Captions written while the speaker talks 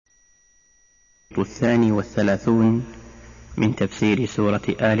الثاني والثلاثون من تفسير سورة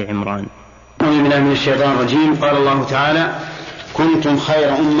آل عمران. أعوذ بالله من الشيطان الرجيم. قال الله تعالى: كنتم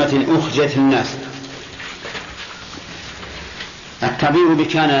خير أمة أخرجت للناس. التعبير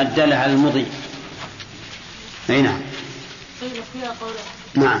بكان الدالة على المضي. أي نعم. فيها قوله.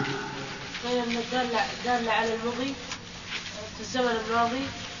 نعم. غير أن الدالة على المضي في الزمن الماضي،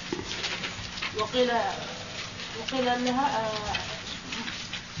 وقيل أنها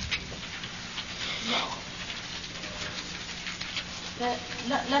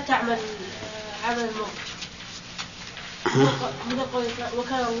لا تعمل عمل الموت.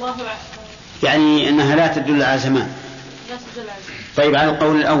 وكان الله يعني أنها لا تدل على زمان. طيب، على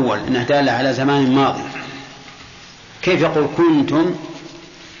القول الأول أنها دالة على زمان ماضي، كيف يقول كنتم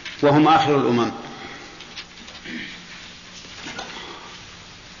وهم آخر الأمم؟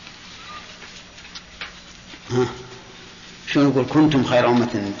 شو نقول كنتم خير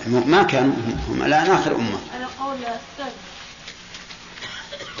أمة؟ ما كانوا هم الآن آخر أمة.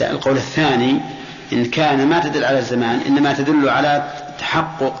 القول الثاني إن كان ما تدل على الزمان، إنما تدل على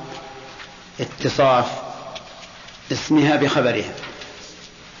تحقق اتصاف اسمها بخبرها.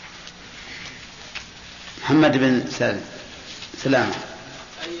 محمد بن سلامة.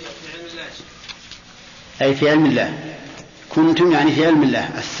 أي في علم الله. كنتم يعني في علم الله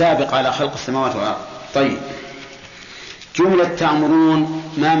السابق على خلق السماوات والأرض. طيب، جملة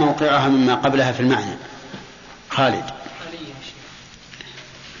تأمرون ما موقعها مما قبلها في المعنى؟ خالد.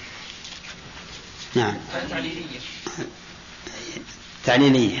 نعم.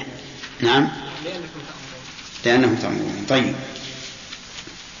 تعليلية. نعم، لأنهم تأمرون. طيب،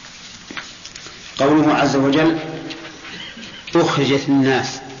 قوله عز وجل أخرجت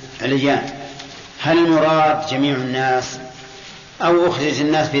الناس عليان، هل المراد جميع الناس أو أخرجت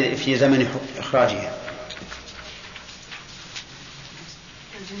الناس في زمن إخراجها؟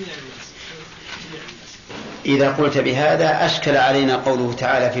 إذا قلت بهذا أشكل علينا قوله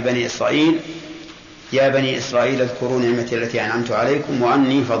تعالى في بني إسرائيل: يا بني إسرائيل اذكروا نعمتي التي أنعمت عليكم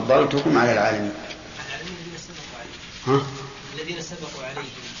وأني فضلتكم على العالمين. الذين سبقوا عليهم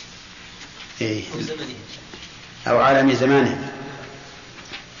إيه؟ أو عالم زمانهم.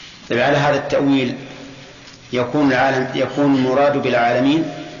 طيب، على هذا التأويل يكون المراد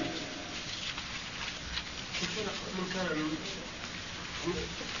بالعالمين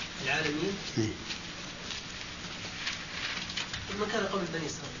العالمين من كان قبل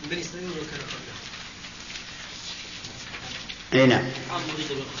بني إسرائيل ومن كان قبله. أي نعم، عام أريد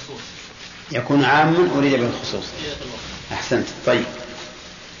بالخصوص. يكون عام أريد بالخصوص. أحسنت. طيب،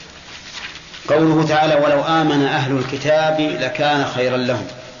 قوله تعالى: ولو آمن أهل الكتاب لكان خيرا لهم.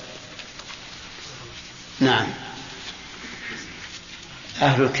 نعم،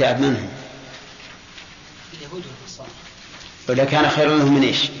 أهل الكتاب من هم؟ اليهود والنصارى. ولكان خيرا لهم من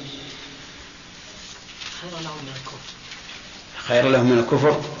إيش؟ خيرا لهم من الكفر. خيرا لهم من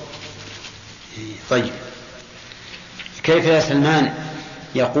الكفر. طيب، كيف يا سلمان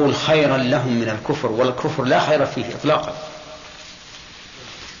يقول خيرا لهم من الكفر والكفر لا خير فيه إطلاقا؟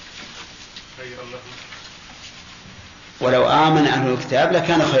 ولو آمن أهل الكتاب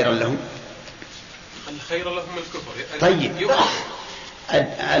لكان خيرا لهم. خير لهم الكفر. طيب،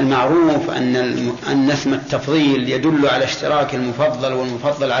 المعروف أن اسم التفضيل يدل على اشتراك المفضل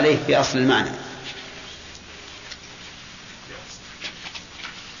والمفضل عليه في أصل المعنى.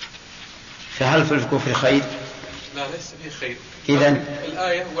 فهل في الكفر خير؟ لا، ليس فيه خير. إذن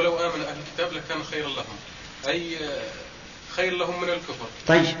الآية ولو آمن أهل الكتاب لكان خيرا لهم، أي خير لهم من الكفر.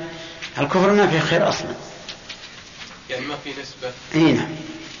 طيب، الكفر ما فيه خير أصلا، يعني ما فيه نسبة. إيه نعم،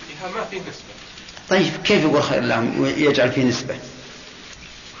 ما فيه نسبة. طيب، كيف يقول خير لهم ويجعل فيه نسبة؟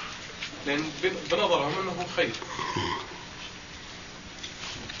 لأن بنظرهم أنه خير.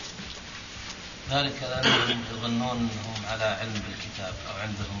 ذلك لأنهم يظنون أنهم على علم بالكتاب أو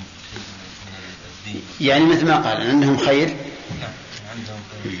عندهم شيء من الدين، يعني مثل ما قال أنهم خير. نعم، عندهم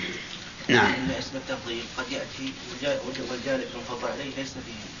خير. نعم. إن اسم التفضيل قد يأتي والجانب المفضل عليه ليس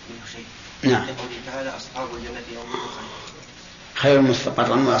فيه منه شيء. نعم. يقول تعالى: أصحاب الجنة يومئذ خير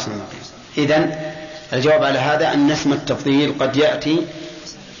مستقرا وأحسن مقيلا. إذن الجواب على هذا أن اسم التفضيل قد يأتي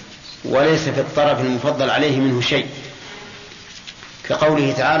وليس في الطرف المفضل عليه منه شيء،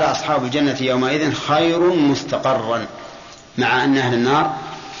 كقوله تعالى: أصحاب الجنة يومئذ خير مستقرا، مع أن أهل النار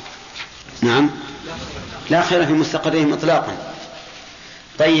نعم لا خير في مستقرهم إطلاقا.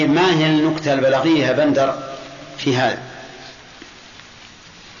 طيب، ما هي النكتة البلاغية بندر في هذا،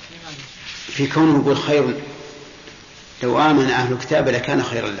 في كونه يقول خير لو آمن أهل الكتاب لكان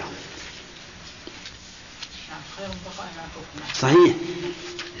خيرا لهم؟ صحيح،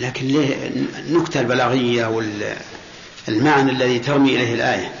 لكن ليه النكتة البلاغية والمعنى الذي ترمي إليه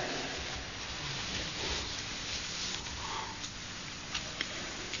الآية؟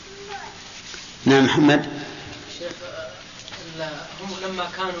 نعم محمد. شيخ هم لما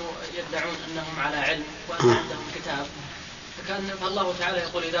كانوا يدعون أنهم على علم وأن عندهم كتاب، فالله تعالى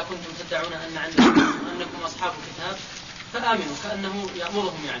يقول إذا كنتم تدعون أنكم أصحاب كتاب فآمنوا، كأنه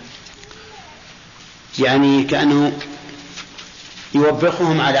يأمرهم يعني كأنه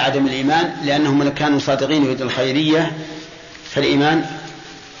يوبخهم على عدم الإيمان، لأنهم كانوا صادقين في الخيرية، فالإيمان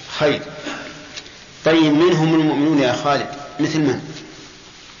خير. طيب منهم المؤمنون يا خالد مثل من؟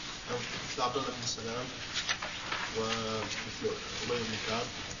 مثل عبد الله بن سلام ومثل أبي بن كعب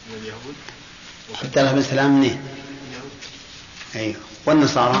من اليهود. عبد الله بن سلام منين؟ أيوه.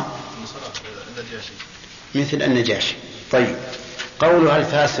 والنصارى النجاشي مثل النجاشي. طيب قولها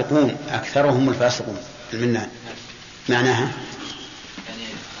الفاسقون أكثرهم الفاسقون المنان معناها يعني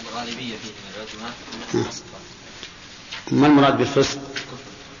الغالبية فيه من العلماء. ما المراد بالفسق؟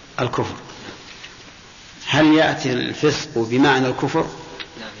 الكفر. هل يأتي الفسق بمعنى الكفر؟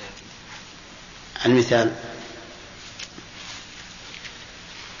 نعم يأتي. المثال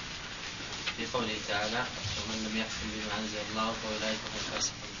في قوله تعالى ومن لم يحكم بما أنزل الله فأولئك هم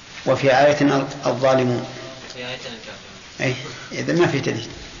الفاسقون. وفي آية الظالمون. في آية الكافرون. أي إذا ما في دليل.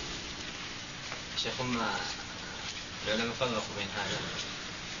 شيخ العلماء فرقوا بين هذا.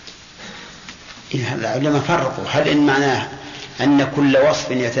 العلماء فرقوا. هل إن معناه أن كل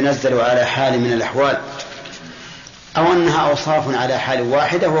وصف يتنزل على حال من الأحوال، أو أنها أوصاف على حال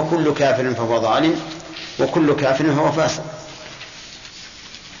واحدة وكل كافر فهو ظالم وكل كافر فهو فاسق؟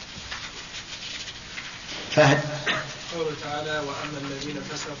 فهد. قوله تعالى وأما الذين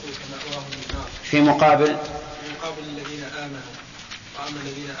فسقوا فمأواهم النار في مقابل الذين آمنوا، وأما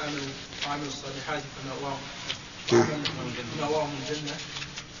الذين آمنوا وعملوا الصالحات فمأواهم الجنة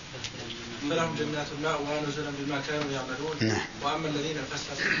فلهم جنات المأوى نزلا بما كانوا يعملون. وأما الذين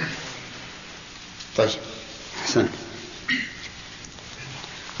فسقوا. طيب أحسنت.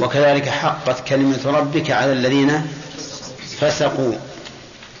 وكذلك حقت كلمة ربك على الذين فسقوا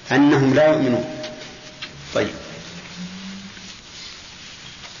أنهم لا يؤمنون. طيب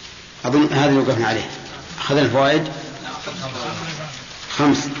أظن هذا اللي وقفنا عليه. أخذنا الفوائد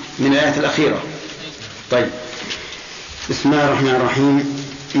 5 من الآية الأخيرة. طيب بسم الله الرحمن الرحيم.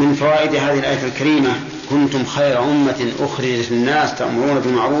 من فوائد هذه الآية الكريمة كنتم خير أمة أخرجت للناس تأمرون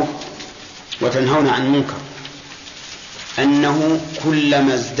بالمعروف وتنهون عن المنكر، أنه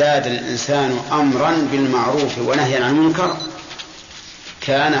كلما ازداد الإنسان أمرا بالمعروف ونهيا عن المنكر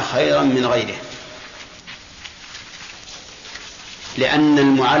كان خيرا من غيره، لأن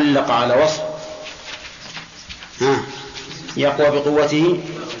المعلق على وصف يقوى بقوته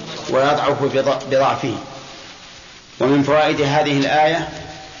ويضعف بضعفه. ومن فوائد هذه الآية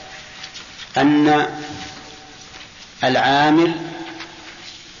أن العامل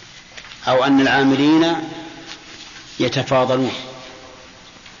أو أن العاملين يتفاضلون.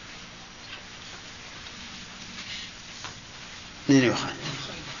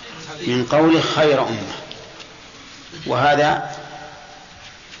 من قول خير أمة، وهذا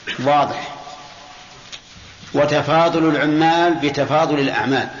واضح. وتفاضل العمال بتفاضل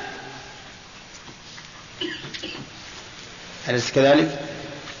الأعمال، أليس كذلك؟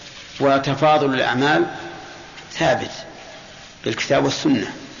 وتفاضل الأعمال ثابت بالكتاب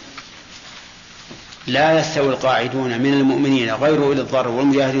والسنة. لا يستوي القاعدون من المؤمنين غير أولي الضرر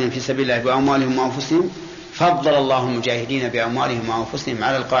والمجاهدين في سبيل الله بأموالهم وأنفسهم فضل الله المجاهدين بأموالهم وأنفسهم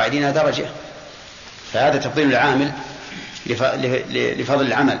على القاعدين درجة. فهذا تفضيل العامل لفضل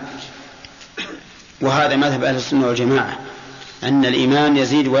العمل. وهذا مذهب أهل السنة والجماعة، أن الإيمان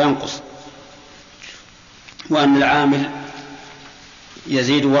يزيد وينقص، وأن العامل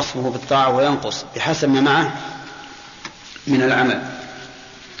يزيد وصفه بالطاعة وينقص بحسب ما معه من العمل.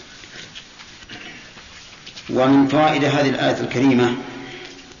 ومن فوائد هذه الآية الكريمة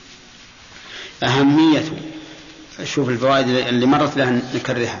أهمية، شوف الفوائد اللي مرت لها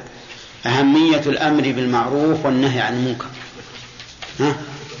نكررها، أهمية الأمر بالمعروف والنهي عن المنكر.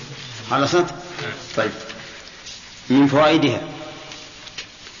 خلصت؟ طيب من فوائدها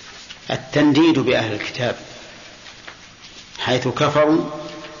التنديد بأهل الكتاب حيث كفروا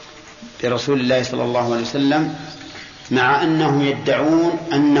برسول الله صلى الله عليه وسلم مع أنهم يدعون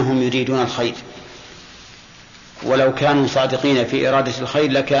أنهم يريدون الخير، ولو كانوا صادقين في إرادة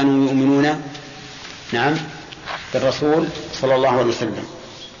الخير لكانوا يؤمنون بالرسول صلى الله عليه وسلم.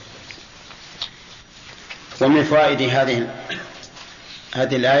 ومن فوائد هذه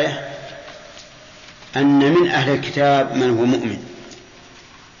الآية أن من أهل الكتاب من هو مؤمن،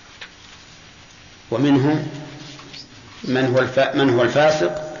 ومنهم من هو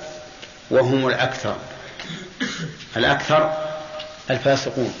الفاسق، وهم الأكثر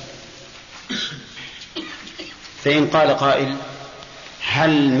الفاسقون. فإن قال قائل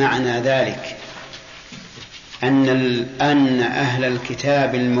هل معنى ذلك أن أهل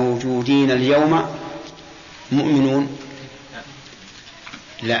الكتاب الموجودين اليوم مؤمنون؟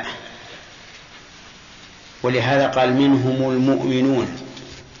 لا، ولهذا قال منهم المؤمنون،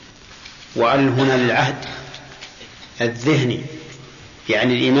 وأل هنا للعهد الذهني،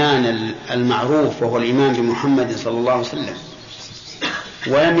 يعني الإيمان المعروف وهو الإيمان بمحمد صلى الله عليه وسلم،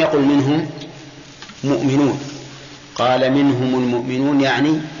 ولم يقل منهم مؤمنون، قال منهم المؤمنون،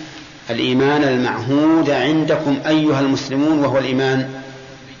 يعني الإيمان المعهود عندكم أيها المسلمون، وهو الإيمان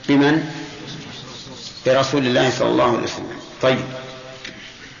بمن؟ برسول الله صلى الله عليه وسلم. طيب،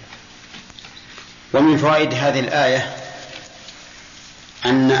 ومن فوائد هذه الآية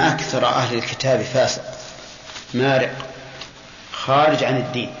أن أكثر أهل الكتاب فاسق مارق خارج عن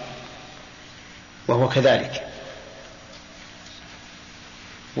الدين، وهو كذلك،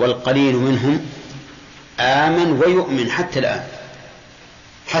 والقليل منهم آمن ويؤمن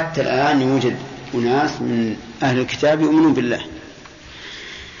حتى الآن يوجد أناس من أهل الكتاب يؤمنون بالله.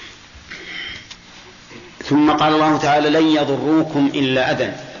 ثم قال الله تعالى لن يضروكم إلا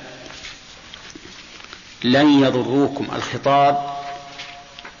أذى. لن يضروكم، الخطاب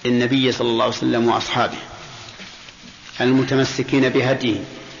للنبي صلى الله عليه وسلم وأصحابه المتمسكين بهديه،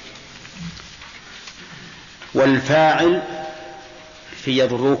 والفاعل في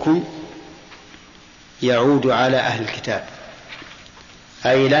يضروكم يعود على أهل الكتاب،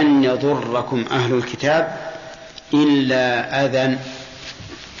 أي لن يضركم أهل الكتاب إلا أذى.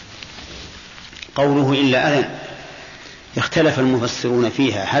 قوله إلا أذى اختلف المفسرون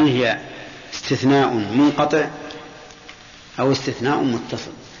فيها، هل هي استثناء منقطع أو استثناء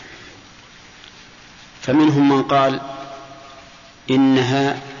متصل؟ فمنهم من قال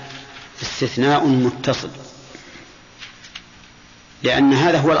إنها استثناء متصل، لأن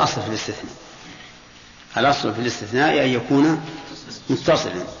هذا هو الأصل في الاستثناء. الأصل في الاستثناء أن يكون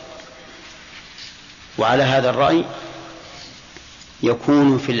متصلا، وعلى هذا الرأي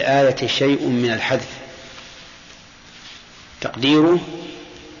يكون في الآية شيء من الحذف، تقديره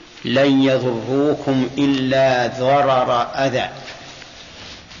لن يضروكم إلا ضرر أذى،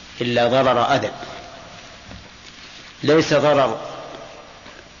 إلا ضرر أذى،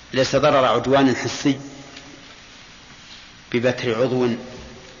 ليس ضرر عدوان حسي ببتر عضو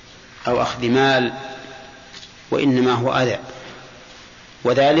أو أخذ مال، وإنما هو أذى،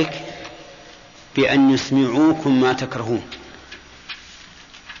 وذلك بأن يسمعوكم ما تكرهون،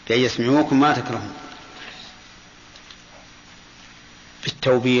 بأن يسمعوكم ما تكرهون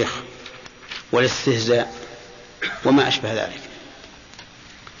بالتوبيخ والاستهزاء وما أشبه ذلك.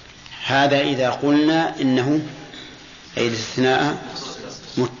 هذا إذا قلنا إنه أي الاستثناء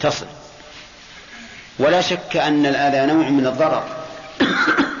متصل. ولا شك أن الأذى نوع من الضرر،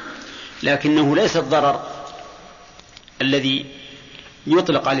 لكنه ليس الضرر الذي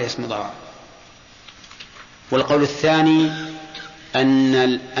يطلق عليه اسم ضرر. والقول الثاني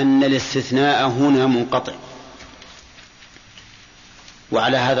أن الاستثناء هنا منقطع،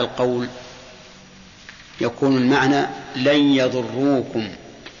 وعلى هذا القول يكون المعنى لن يضروكم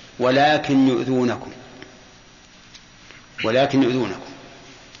ولكن يؤذونكم،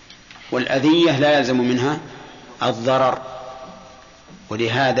 والأذية لا يلزم منها الضرر.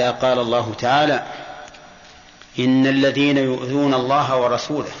 ولهذا قال الله تعالى إن الذين يؤذون الله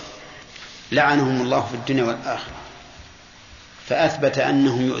ورسوله لعنهم الله في الدنيا والآخرة، فأثبت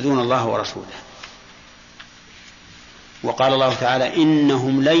أنهم يؤذون الله ورسوله. وقال الله تعالى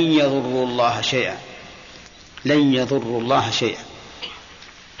إنهم لن يضروا الله شيئا.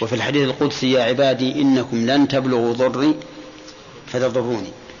 وفي الحديث القدسي يا عبادي إنكم لن تبلغوا ضري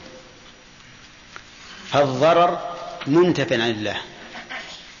فتضروني. فالضرر منتف عن الله،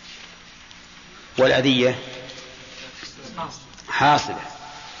 والأذية حاصلة،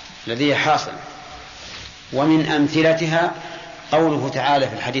 الذي حاصل. ومن أمثلتها قوله تعالى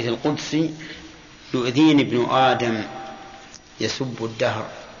في الحديث القدسي يؤذيني ابن آدم يسب الدهر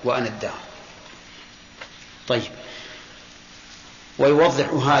وأنا الدهر. طيب، ويوضح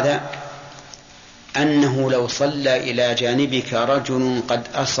هذا أنه لو صلى إلى جانبك رجل قد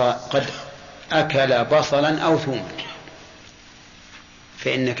أكل بصلا أو ثوما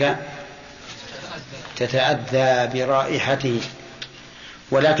فإنك تتأذى برائحته،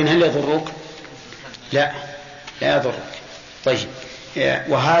 ولكن هل يضرك؟ لا يضرك. طيب،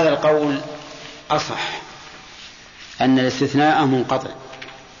 وهذا القول أصح، أن الاستثناء منقطع،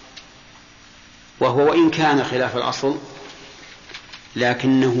 وهو وإن كان خلاف الأصل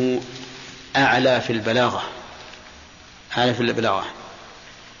لكنه أعلى في البلاغة.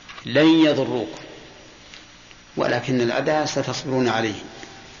 لن يضروك، ولكن الأذى ستصبرون عليه،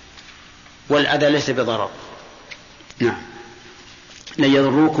 والأذى ليس بضرر. نعم، لن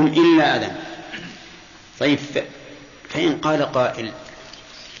يضروكم إلا أذى. طيب، فإن قال قائل: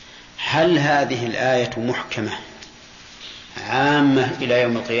 هل هذه الآية محكمة عامة إلى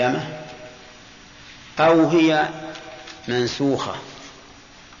يوم القيامة أو هي منسوخة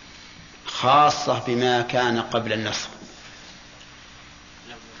خاصة بما كان قبل النسخ؟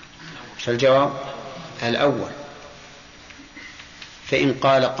 فالجواب الأول. فإن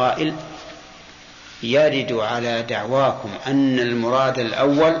قال قائل: يرد على دعواكم أن المراد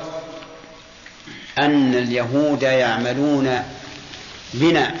الأول أن اليهود يعملون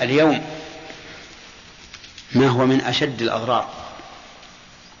بنا اليوم ما هو من أشد الأضرار،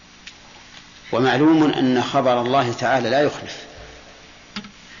 ومعلوم أن خبر الله تعالى لا يخلف،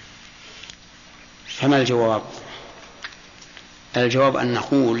 فما الجواب؟ الجواب أن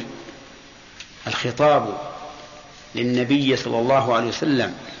نقول: الخطاب للنبي صلى الله عليه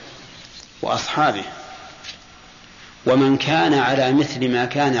وسلم وأصحابه ومن كان على مثل ما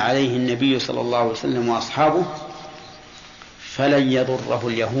كان عليه النبي صلى الله عليه وسلم وأصحابه، فلن يضره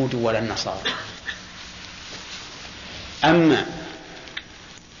اليهود ولا النصارى. أما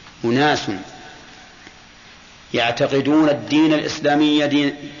أناس يعتقدون الدين الإسلامي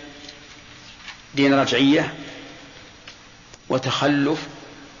دين رجعية وتخلف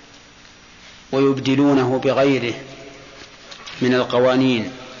ويبدلونه بغيره من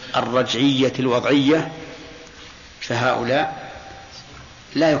القوانين الرجعية الوضعية، فهؤلاء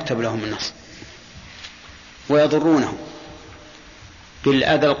لا يكتب لهم النص ويضرونه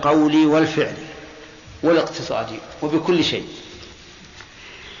بالأذى القولي والفعلي والاقتصادي وبكل شيء.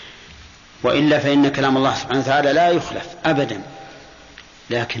 وإلا فإن كلام الله سبحانه وتعالى لا يخلف أبدا.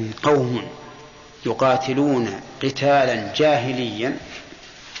 لكن قوم يقاتلون قتالا جاهليا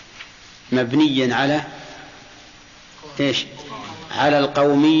مبنيا على إيش؟ على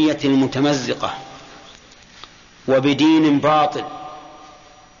القومية المتمزقة وبدين باطل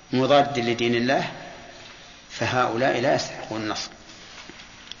مضاد لدين الله، فهؤلاء لا يستحقون النصر.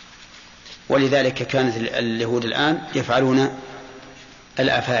 ولذلك كانت اليهود الآن يفعلون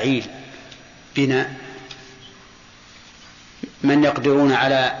الأفاعيل بنا، من يقدرون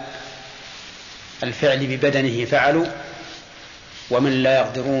على الفعل ببدنه فعلوا، ومن لا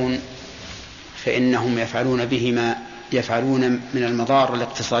يقدرون فإنهم يفعلون به ما يفعلون من المضار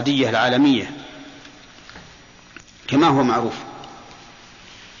الاقتصادية العالمية كما هو معروف.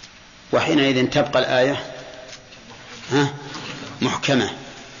 وحينئذ تبقى الآية محكمة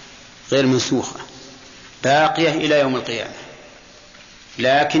غير منسوخة باقية إلى يوم القيامة.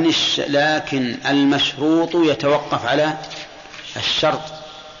 لكن المشروط يتوقف على الشرط،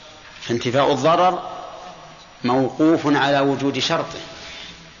 فانتفاء الضرر موقوف على وجود شرطه،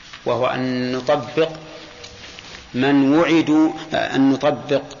 وهو أن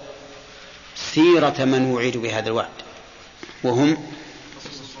نطبق سيرة من وعدوا بهذا الوعد، وهم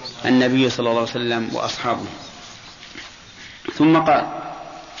النبي صلى الله عليه وسلم وأصحابه. ثم قال: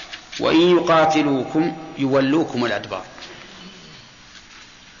 وإن يقاتلوكم يولوكم الأدبار.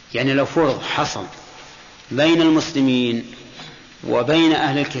 يعني لو فرض حصل بين المسلمين وبين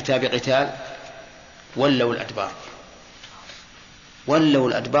أهل الكتاب قتال ولوا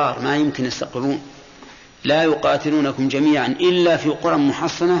الأدبار، ما يمكن يستقرون. لا يقاتلونكم جميعا إلا في قرى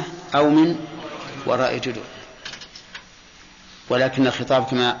محصنة أو من وراء جدر. ولكن الخطاب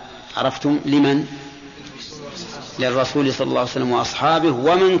كما عرفتم لمن؟ للرسول صلى الله عليه وسلم وأصحابه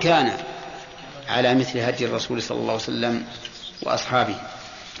ومن كان على مثل هدي الرسول صلى الله عليه وسلم وأصحابه.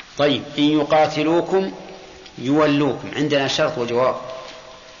 طيب، إن يقاتلوكم يولوكم، عندنا شرط وجواب.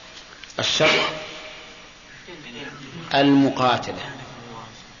 الشرط المقاتلة،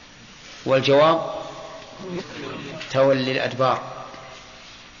 والجواب تولي الأدبار.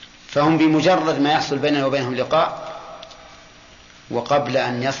 فهم بمجرد ما يحصل بيننا وبينهم لقاء وقبل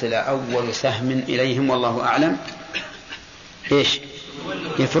أن يصل أول سهم إليهم والله أعلم إيش؟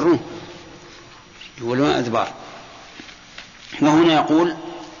 يفرون، يولون الأدبار. وهنا يقول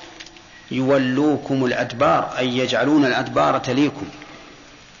يولوكم الأدبار، أي يجعلون الأدبار تليكم،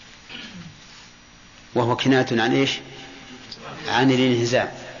 وهو كناية عن إيش؟ عن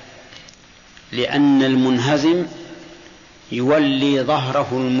الانهزام، لأن المنهزم يولي ظهره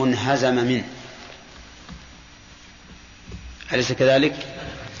المنهزم منه، أليس كذلك؟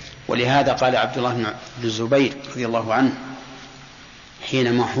 ولهذا قال عبد الله بن الزبير رضي الله عنه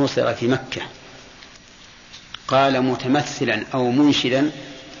حينما حوصر في مكة، قال متمثلا أو منشدا،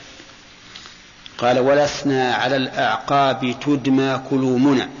 قال: ولسنا على الأعقاب تدمى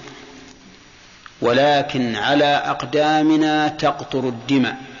كلومنا، ولكن على أقدامنا تقطر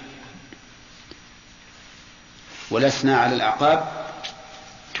الدماء. ولسنا على الأعقاب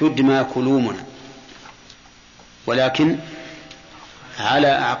تدمى كلومنا، ولكن على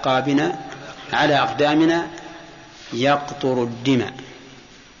أعقابنا على أقدامنا يقطر الدماء،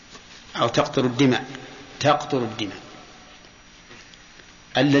 أو تقطر الدماء، تقطر الدماء.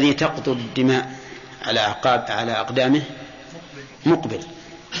 الذي تقطر الدماء على أقدامه مقبل،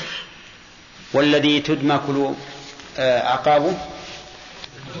 والذي تدمى كل أعقابه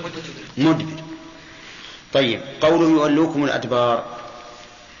مدبر. طيب، قوله يولوكم الأدبار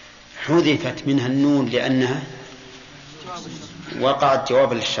حذفت منها النون لأنها وقعت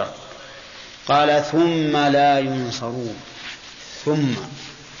جوابا للشرط. قال ثم لا ينصرون، ثم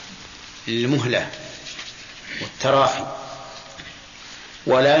المهلة والتراخي،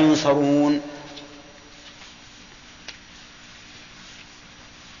 ولا ينصرون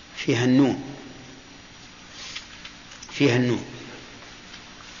فيها النون، فيها النون،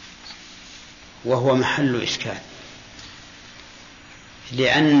 وهو محل إشكال،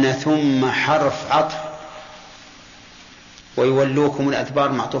 لأن ثم حرف عطف، ويولوكم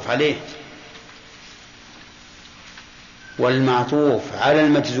الأدبار معطوف عليه، والمعطوف على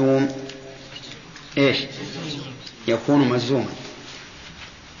المجزوم إيش؟ يكون مجزوما.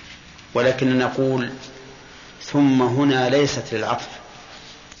 ولكن نقول ثم هنا ليست للعطف،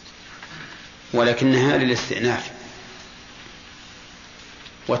 ولكنها للاستئناف،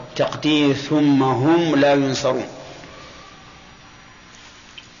 والتقدير ثم هم لا ينصرون،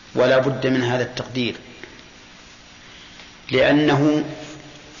 ولا بد من هذا التقدير، لأنه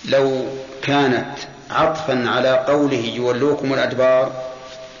لو كانت عطفا على قوله يولوكم الأدبار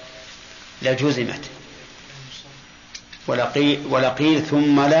لجزمت، ولقيل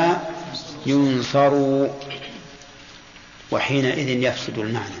ثم لا ينصروا، وحينئذ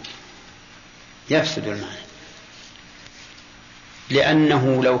يفسد المعنى،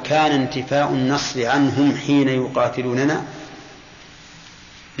 لأنه لو كان انتفاء النصر عنهم حين يقاتلوننا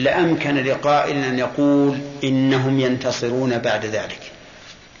لأمكن لقائل أن يقول إنهم ينتصرون بعد ذلك.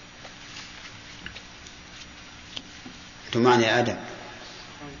 أنتم معنى يا آدم؟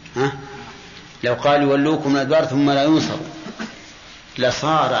 لو قال يولوكم الأدبار ثم لا ينصروا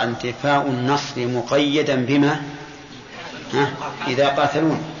لصار انتفاء النصر مقيدا بما إذا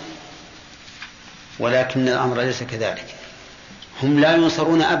قاتلون، ولكن الأمر ليس كذلك، هم لا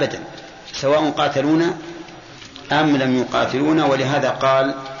ينصرون أبدا سواء قاتلونا أم لم يقاتلونا، ولهذا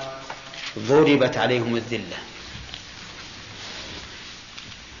قال ضربت عليهم الذلة.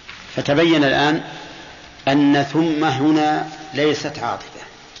 فتبين الآن أن ثم هنا ليست عاطفة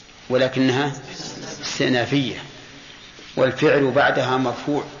ولكنها استئنافية، والفعل بعدها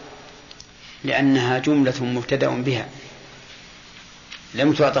مرفوع لأنها جملة مبتدأ بها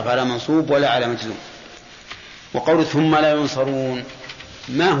لم تعطف على منصوب ولا على مجزوم. وقول ثم لا ينصرون،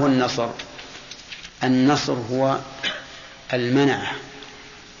 ما هو النصر؟ النصر هو المنعة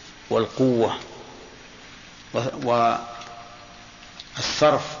والقوة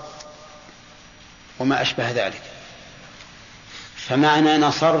والصرف وما أشبه ذلك. فمعنى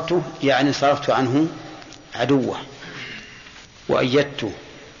نصرته يعني صرفت عنه عدوه وأيدته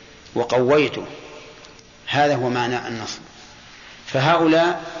وقويته، هذا هو معنى النصر.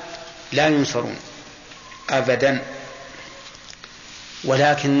 فهؤلاء لا ينصرون أبدا.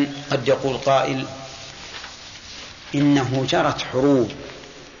 ولكن قد يقول قائل إنه جرت حروب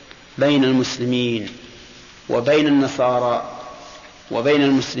بين المسلمين وبين النصارى وبين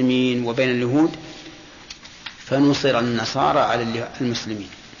المسلمين وبين اليهود، فنصر النصارى على المسلمين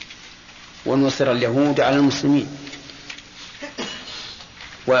ونصر اليهود على المسلمين،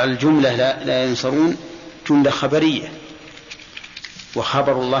 والجملة لا ينصرون جملة خبرية،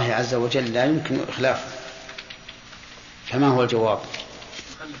 وخبر الله عز وجل لا يمكن إخلافه. فما هو الجواب؟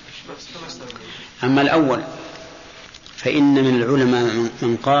 أما الأول فإن من العلماء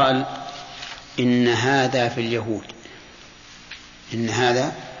من قال إن هذا في اليهود، إن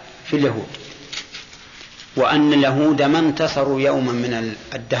هذا في اليهود، وأن اليهود ما انتصروا يوما من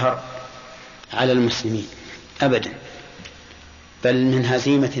الدهر على المسلمين أبدا، بل من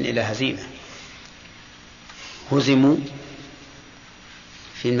هزيمة إلى هزيمة. هزموا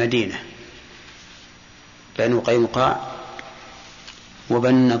في المدينة بنو قينقاع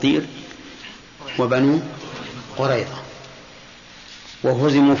وبنو النضير وبنو قريظة،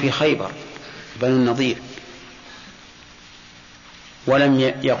 وهزموا في خيبر بنو النضير، ولم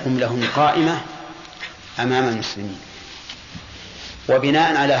يقم لهم قائمة أمام المسلمين.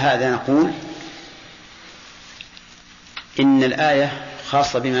 وبناء على هذا نقول إن الآية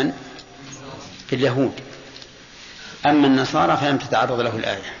خاصة بمن؟ في اليهود، أما النصارى فلم تتعرض له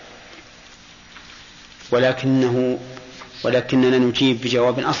الآية. ولكننا نجيب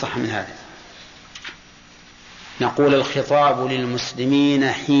بجواب أصح من هذا، نقول الخطاب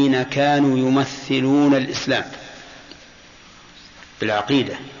للمسلمين حين كانوا يمثلون الإسلام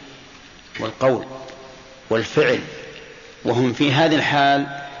بالعقيدة، والقول والفعل، وهم في هذه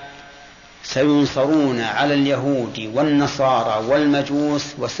الحال سينصرون على اليهود والنصارى والمجوس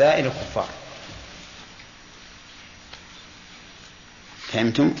وسائر الكفار.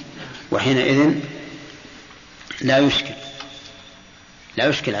 فهمتم؟ وحينئذ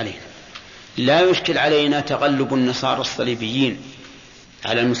لا يشكل علينا تغلب النصارى الصليبيين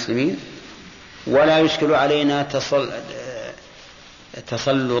على المسلمين، ولا يشكل علينا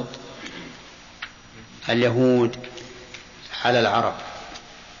تسلط اليهود على العرب،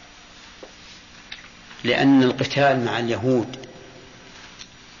 لأن القتال مع اليهود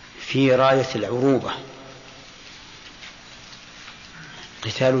في راية العروبة،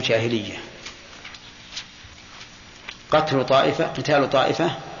 قتال جاهلية، قتال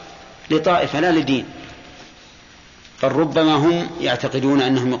طائفة لطائفة لا لدين، بل ربما هم يعتقدون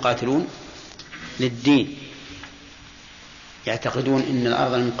أنهم يقاتلون للدين، يعتقدون أن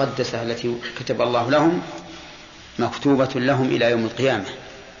الأرض المقدسة التي كتب الله لهم مكتوبة لهم إلى يوم القيامة،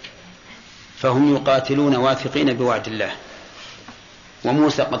 فهم يقاتلون واثقين بوعد الله.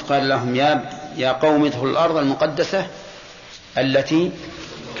 وموسى قد قال لهم يا قوم ادخلوا الأرض المقدسة التي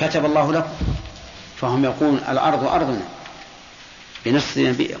كتب الله لكم، فهم يقولون الأرض أرضنا بنص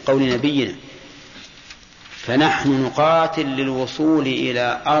قول نبينا، فنحن نقاتل للوصول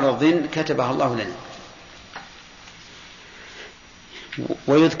إلى أرض كتبها الله لنا.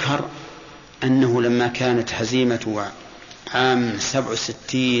 ويذكر أنه لما كانت هزيمة عام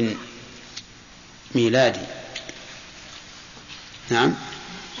 67 ميلادي، نعم،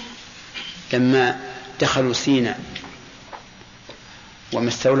 لما دخلوا سيناء وما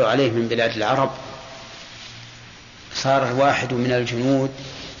استولوا عليه من بلاد العرب، صار الواحد من الجنود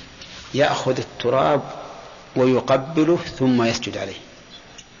يأخذ التراب ويقبله ثم يسجد عليه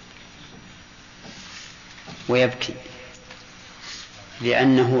ويبكي،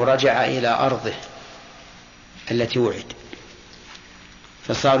 لأنه رجع إلى أرضه التي وعد.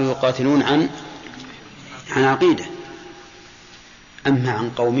 فصاروا يقاتلون عن عقيدة، أما عن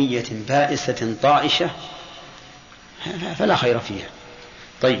قومية بائسة طائشة فلا خير فيها.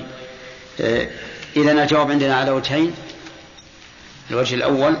 طيب، إذن الجواب عندنا على وجهين. الوجه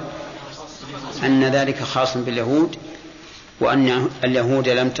الأول أن ذلك خاص باليهود، وأن اليهود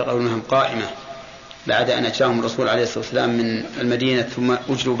لم تقل منهم قائمة بعد أن أجاهم الرسول عليه الصلاة والسلام من المدينة ثم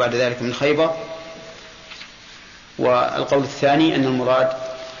أجلوا بعد ذلك من خيبر. والقول الثاني أن المراد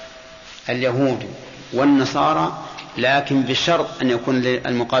اليهود والنصارى، لكن بشرط أن يكون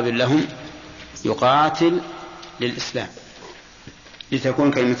المقابل لهم يقاتل للإسلام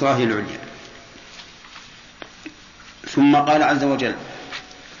لتكون كلمة الله هي العليا. ثم قال عز وجل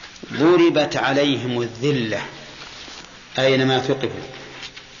ضربت عليهم الذلة أينما ثقفوا.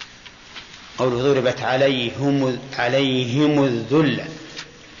 قوله ضربت عليهم الذلة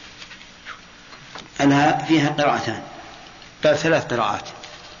أنها فيها قراءتان، بل 3 قراءات،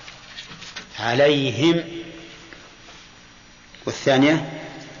 عليهم، والثانية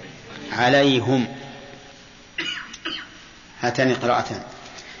عليهم، هاتان قراءتان.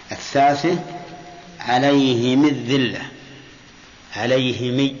 الثالثة عليهم الذلة،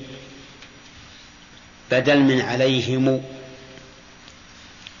 عليهم بدل من عليهم،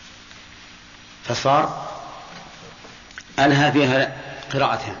 فصار ألها فيها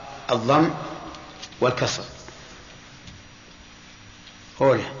قراءتان، الضم والكسر.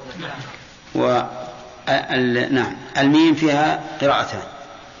 قوله نعم، الميم فيها قراءتان،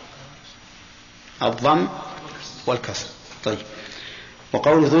 الضم والكسر. طيب،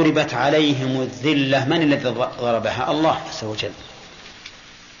 وقول ضربت عليهم الذلة، من الذي ضربها؟ الله عز وجل،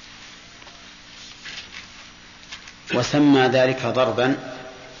 وسمى ذلك ضربا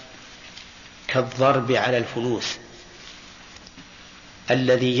كالضرب على الفلوس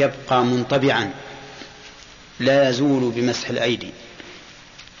الذي يبقى منطبعا لا يزول بمسح الأيدي.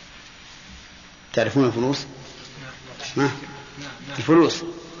 تعرفون الفلوس؟ ما الفلوس؟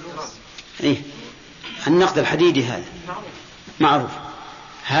 إيه؟ النقد الحديدي هذا معروف.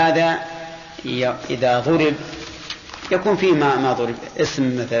 هذا إذا ضرب يكون فيه ما ضرب،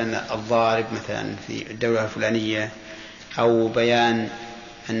 اسم مثلا الضارب مثلا في الدولة الفلانية، أو بيان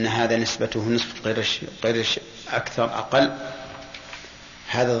أن هذا نسبته نسبة قرش أكثر أقل،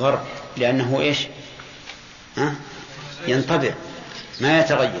 هذا ضرب، لأنه إيش؟ ينطبع ما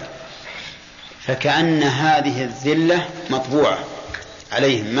يتغير. فكأن هذه الذلة مطبوعة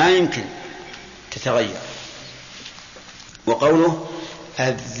عليهم ما يمكن تتغير. وقوله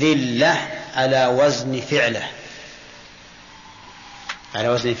الذلة على وزن فعله، على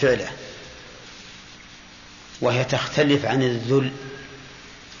وزن فعله، وهي تختلف عن الذل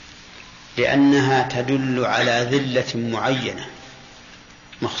لأنها تدل على ذلة معينة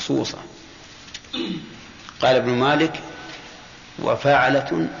مخصوصة، قال ابن مالك: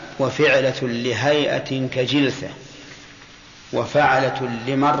 وفعلة لهيئة كجلسة، وفعلة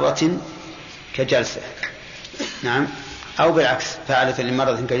لمرة كجلسة. نعم، أو بالعكس، فعلة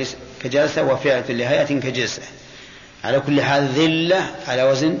لمرة كجلسة وفعلة لهيئة كجلسة. على كل حال ذلة على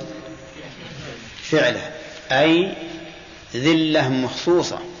وزن فعلة، أي ذلة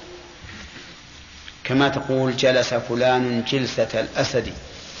مخصوصة، كما تقول جلس فلان جلسة الأسد،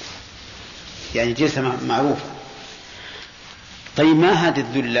 يعني جلسة معروفة. طيب ما هذه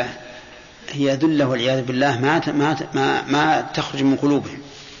الذلة؟ هي ذلة والعياذ بالله ما تخرج من قلوبهم،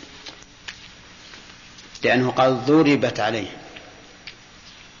 لأنه قال ضربت عليه.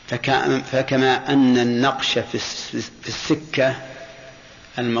 فكما أن النقش في السكة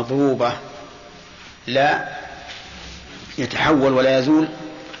المضروبة لا يتحول ولا يزول،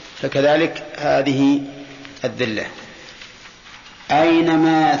 فكذلك هذه الذلة.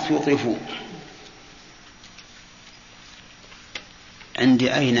 أينما ثقفوا،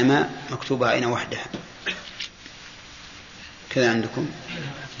 عندي أينما مكتوبة أين وحدها كذا عندكم،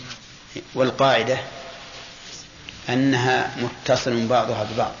 والقاعدة أنها متصل بعضها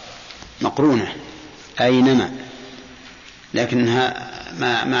ببعض مقرونة أينما، لكنها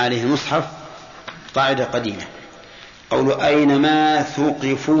ما عليه المصحف قاعدة قديمة. قول أينما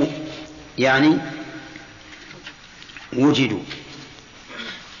ثقفوا يعني وجدوا.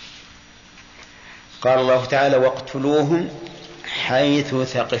 قال الله تعالى: واقتلوهم حيث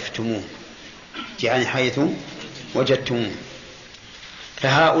ثقفتموه، يعني حيث وجدتموه.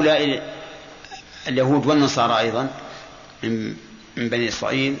 فهؤلاء اليهود والنصارى أيضا من بني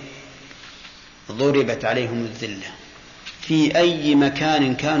إسرائيل ضربت عليهم الذلة في أي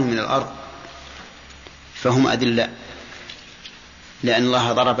مكان كانوا من الأرض، فهم أذلاء لأن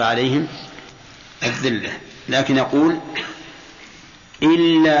الله ضرب عليهم الذلة. لكن يقول: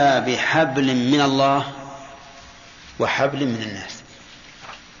 إلا بحبل من الله وحبل من الناس،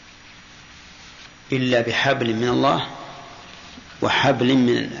 إلا بحبل من الله وحبل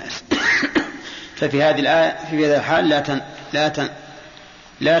من الناس. ففي هذه الآية في هذا الحال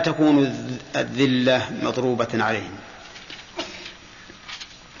لا تكون الذلة مضروبة عليهم.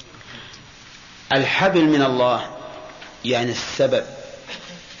 الحبل من الله يعني السبب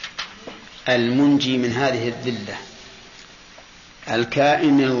المنجي من هذه الذلة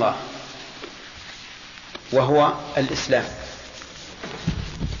الكائن من الله، وهو الإسلام،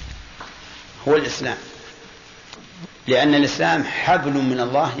 هو الإسلام، لأن الإسلام حبل من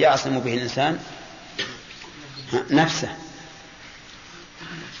الله يعصم به الإنسان نفسه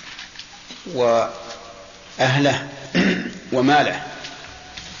وأهله وماله.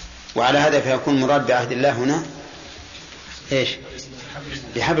 وعلى هذا فيكون مراد بعهد الله هنا إيش؟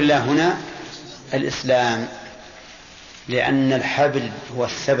 بحبل الله هنا الإسلام، لأن الحبل هو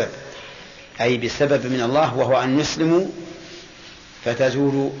السبب، أي بسبب من الله، وهو أن يسلموا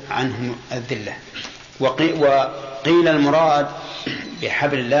فتزول عنهم الذلة. وقيل المراد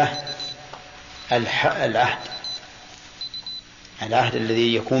بحبل الله العهد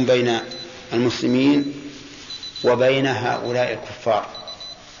الذي يكون بين المسلمين وبين هؤلاء الكفار،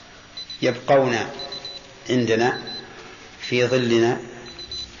 يبقون عندنا في ظلنا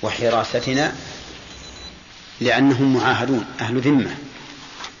وحراستنا لأنهم معاهدون أهل ذمة.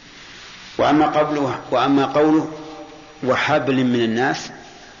 وأما قوله وحبل من الناس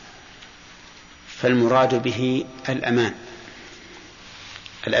فالمراد به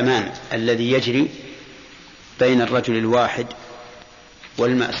الأمان الذي يجري بين الرجل الواحد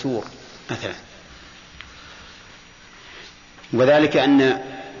والمأسور مثلا. وذلك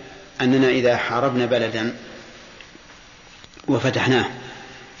أننا إذا حاربنا بلدا وفتحناه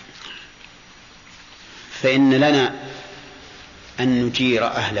فإن لنا أن نجير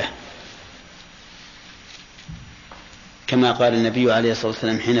أهله، كما قال النبي عليه الصلاة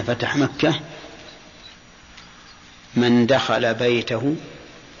والسلام حين فتح مكة: من دخل بيته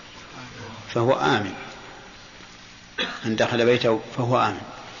فهو آمن، من دخل بيته فهو آمن.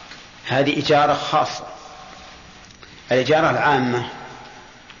 هذه إجارة خاصة. الإجارة العامة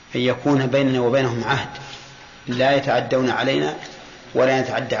أن يكون بيننا وبينهم عهد لا يتعدون علينا ولا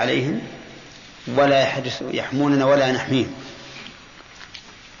نتعدى عليهم ولا يحموننا ولا نحميهم.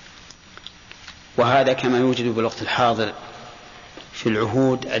 وهذا كما يوجد بالوقت الحاضر في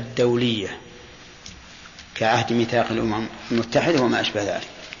العهود الدولية كعهد ميثاق الأمم المتحدة وما أشبه ذلك.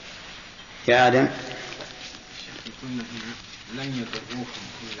 يا آدم لن يضروهم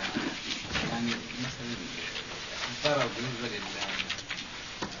إلا يعني مثلا الضرر بالنسبة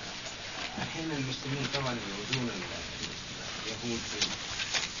الحين المسلمين طبعا يؤذون اليهود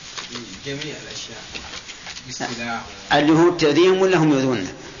بجميع الأشياء بالسلاح. اليهود تأذيهم ولا هم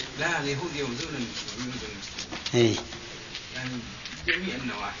يؤذوننا؟ لا اليهود يؤذون المسلمين. إيه. يعني جميع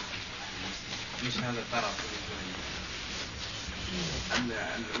النواحي، مش هذا الطرف.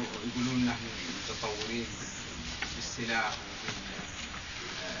 يقولون نحن متطورين بالسلاح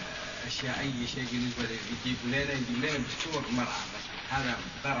أشياء، أي شيء بالنسبة يجيب لنا بسور مرأة مثلا، هذا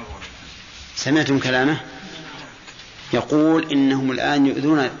ضرر ولا. سمعتم كلامه؟ يقول إنهم الآن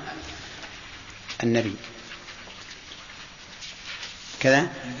يؤذون النبي كذا.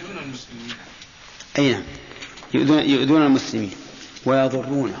 يؤذون المسلمين. أي نعم، يؤذون المسلمين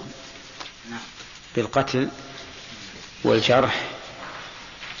ويضرونهم بالقتل والجرح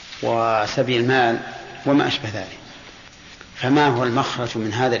وسبي المال وما أشبه ذلك. فما هو المخرج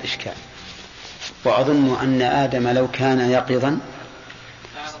من هذا الإشكال؟ وأظن أن آدم لو كان يقظا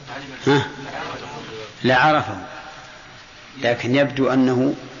لعرفه، لكن يبدو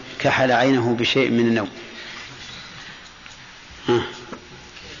أنه كحل عينه بشيء من النوم.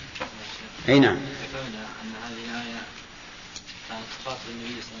 أي نعم. أن هذه الآية كانت تخاطب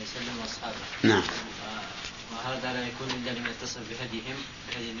النبي صلى الله عليه وسلم وأصحابه. نعم. وهذا لا يكون إلا لمن يتصل بهديهم،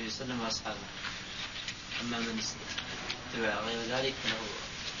 بهدي النبي صلى الله عليه وسلم وأصحابه. أما من اتبع غير ذلك فله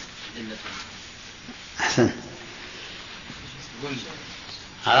ذلة. أحسن.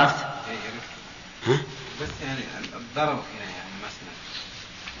 عرفت؟ بس يعني الضرر هنا يعني مثلا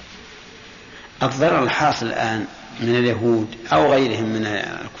الضرر الحاصل الآن من اليهود أو غيرهم من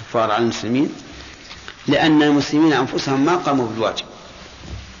الكفار على المسلمين، لأن المسلمين أنفسهم ما قاموا بالواجب.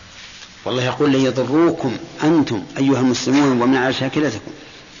 والله يقول لن يضروكم أنتم أيها المسلمون ومن على شاكلتكم.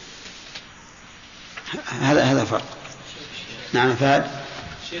 هذا فرق. نعم فهد.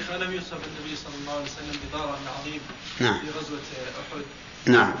 شيخ، ألم يوصف النبي صلى الله عليه وسلم بضرر عظيم نعم. في غزوة أحد؟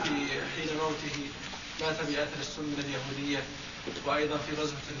 نعم. في حين موته مات بأثر السم اليهودية، وأيضا في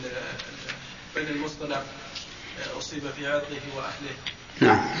غزوة بني المصطلق أصيب في عرضه وأهله.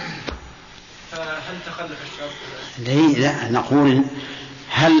 نعم. فهل تخلف الشرط؟ لا نقول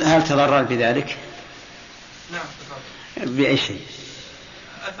هل تضرر بذلك؟ نعم تضرر. بأي شيء؟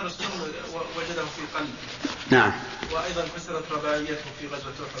 أثر السم وجده في قلبه. نعم. وأيضا كسرت رباعيته في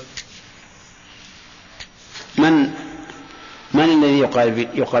غزوة أحد. من الذي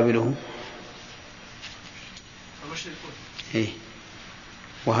يقابله؟ المشركون. إيه.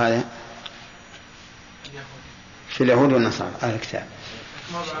 وهذا اليهود. في اليهود والنصارى أهل الكتاب.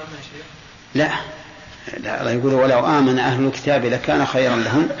 ما بعمل شيء. لا الله يقول ولو آمن أهل الكتاب لكان خيرا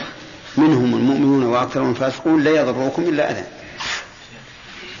لهم منهم المؤمنون وأكثرهم الفاسقون لا يضروكم إلا أذى.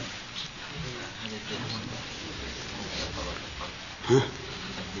 ها؟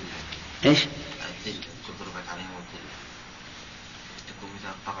 إيش؟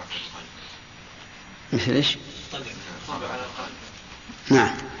 مثل إيش؟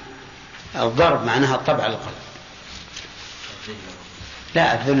 نعم، الضرب معناها الطبع على القلب.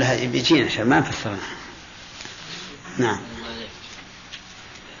 لا الذل بيجينا عشان ما نفسرنا. نعم.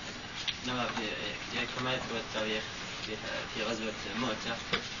 كما يذكر التاريخ في غزوة مؤتة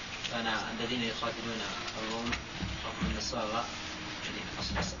كان الذين يقاتلون الروم من النصارى يعني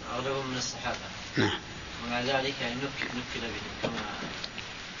أغلبهم من الصحابة. نعم. ومع ذلك يعني نكل بهم كما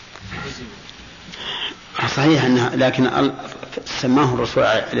هزموا. صحيح أنه لكن سماه الرسول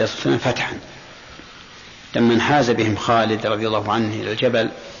عليه الصلاة والسلام فتحا لما انحاز بهم خالد رضي الله عنه إلى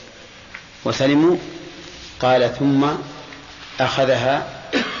الجبل وسلموا، قال ثم أخذها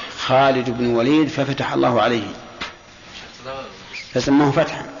خالد بن وليد ففتح الله عليه فسماه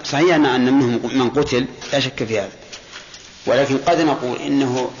فتحا. صحيح أن منهم من قتل لا شك في هذا، ولكن قد نقول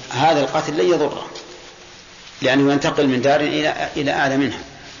إنه هذا القتل لن يضره لأنه ينتقل من دار إلى أعلى منها.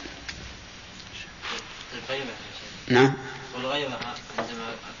 نعم. والغيبة عندما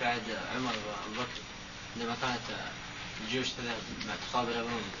في عهد عمر وأبو بكر عندما كانت الجيوش تذهب تقابل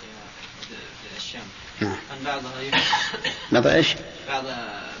الروم في الشام، نعم. كان بعضها بعض إيش؟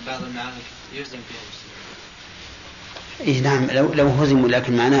 بعض المعارك يهزم فيها المسلمين. إيه نعم لو هزموا،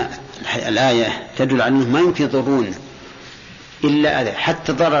 لكن معناه الآية تدل على أنه ما يمكن يضرون إلا أذى.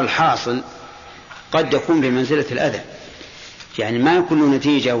 حتى الضرر الحاصل قد يكون بمنزلة الأذى، يعني ما يكون له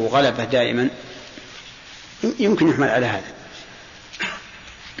نتيجة وغلبة دائما، يمكن يحمل على هذا.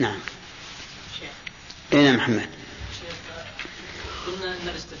 نعم. أين محمد؟ قلنا أن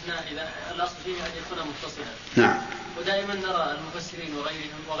الاستثناء إذا الأصل فيه أن يكون متصلا. نعم. ودائما نرى المفسرين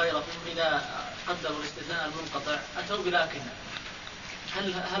وغيرهم إذا قدروا الاستثناء المنقطع أتوا بلكن.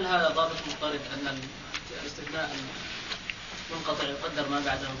 هل هذا ضابط مضطرد أن الاستثناء المنقطع يقدر ما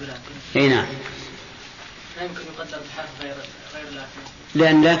بعده بلكن؟ أي نعم. لا يمكن يقدر بحرف غير لكن.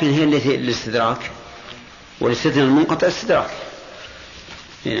 لأن لكن هي التي الاستدراك، والاستثناء المنقطع استدراك.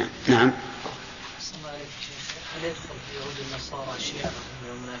 نعم. هل يدخل في اليهود والنصارى أشياء من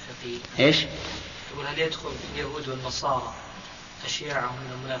المنافقين؟ إيش؟ يقول هل يدخل في اليهود والنصارى أشياء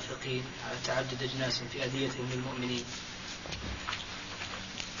من المنافقين على تعدد أجناس في أذيتهم للمؤمنين؟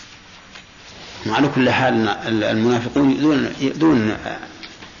 على كل حال المنافقون يؤذون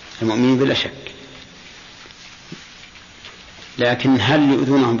المؤمنين بلا شك، لكن هل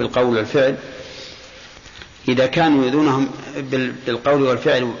يؤذونهم بالقول والفعل؟ إذا كانوا يؤذونهم بالقول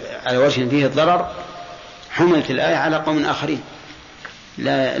والفعل على وجه فيه الضرر حملت الآية على قوم آخرين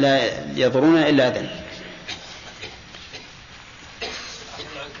لا يضرون إلا أذى.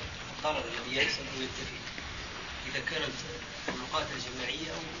 الضرر الذي يحصل ويتفي إذا كانت مقاتلة جماعية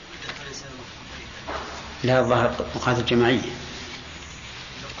أو إذا كان إنسان منفردا؟ لا، الظاهر مقاتلة جماعية.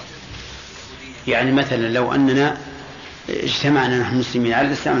 يعني مثلا لو أننا اجتمعنا نحن المسلمين على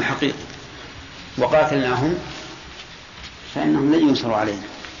الإسلام الحقيقي وقاتلناهم فإنهم لن ينصروا علينا.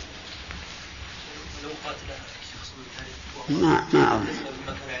 ما أظن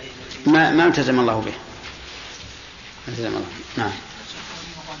ما التزم الله به. التزم الله. نعم.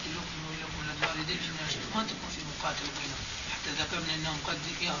 ما تكون في مقاتل بينهم حتى ذكرنا أنهم قد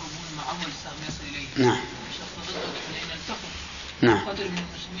يهربون مع أول سهم يصل إليه. نعم. شخص غزوة حنين التقوا. نعم. قدر من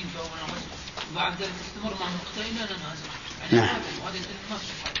المسلمين في أول غزوة وبعد ذلك استمر معهم القتال إلى أن هزموا. نعم. يعني وهذا ما في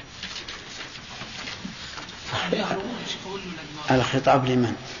مقاتل. الخطاب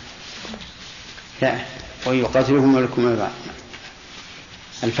لمن؟ لا، ويقاتلهم ولكم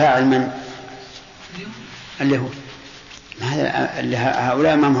الفاعل من؟ اليهود.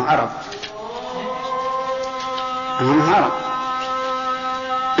 هؤلاء أمامهم عرب.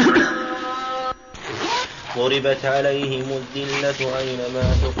 ضربت عليهم الذلة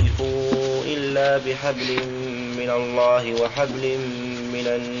أينما ثقفوا إلا بحبل من الله وحبل من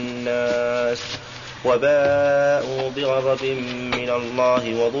الناس وباءوا بغضب من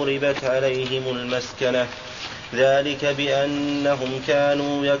الله وضربت عليهم المسكنة ذلك بأنهم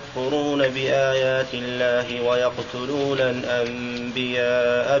كانوا يكفرون بآيات الله ويقتلون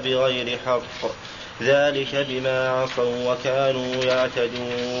الأنبياء بغير حق ذلك بما عصوا وكانوا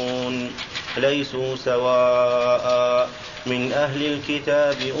يعتدون ليسوا سواء من أهل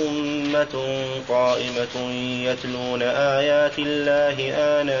الكتاب أمة قائمة يتلون آيات الله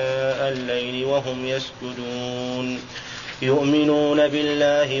آناء الليل وهم يسجدون يؤمنون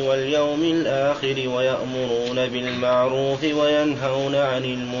بالله واليوم الآخر ويأمرون بالمعروف وينهون عن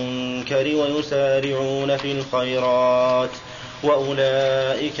المنكر ويسارعون في الخيرات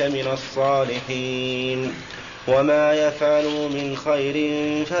وأولئك من الصالحين وما يفعلوا من خير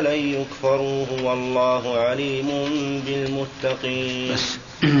فلن يكفروه والله عليم بالمتقين.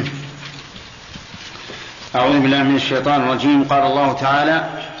 أعوذ بالله من الشيطان الرجيم. قال الله تعالى: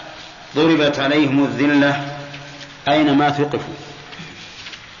 ضربت عليهم الذلة أينما ثقفوا.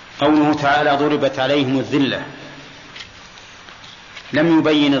 قوله تعالى ضربت عليهم الذلة لم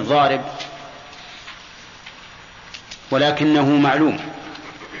يبين الضارب ولكنه معلوم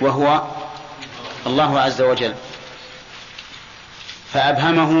وهو الله عز وجل،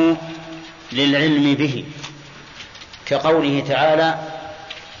 فأبهمه للعلم به، كقوله تعالى: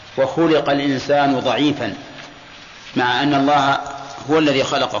 وخلق الإنسان ضعيفا، مع أن الله هو الذي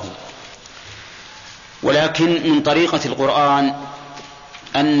خلقه. ولكن من طريقة القرآن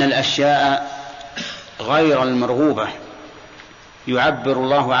أن الأشياء غير المرغوبة يعبر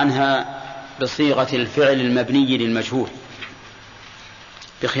الله عنها بصيغة الفعل المبني للمجهول،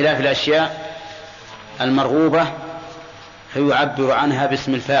 بخلاف الأشياء المرغوبة فيعبر عنها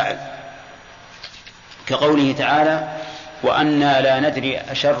باسم الفاعل، كقوله تعالى: وأنا لا ندري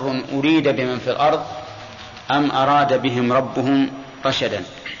أشر أريد بمن في الأرض أم أراد بهم ربهم رشدا.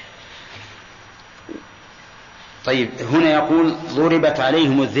 طيب، هنا يقول ضربت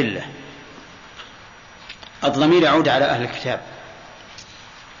عليهم الذلة، الضمير يعود على أهل الكتاب،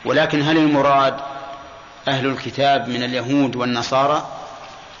 ولكن هل المراد أهل الكتاب من اليهود والنصارى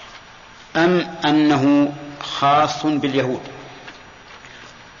أم أنه خاص باليهود؟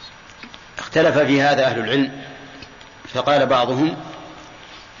 اختلف في هذا أهل العلم، فقال بعضهم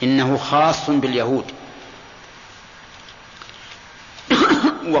إنه خاص باليهود،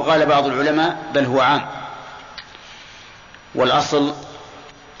 وقال بعض العلماء بل هو عام، والأصل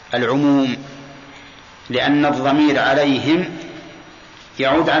العموم، لأن الضمير عليهم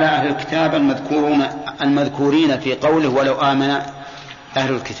يعود على أهل الكتاب المذكورين في قوله ولو آمن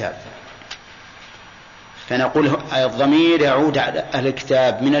أهل الكتاب، فنقول الضمير يعود على أهل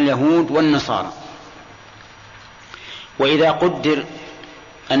الكتاب من اليهود والنصارى. وإذا قدر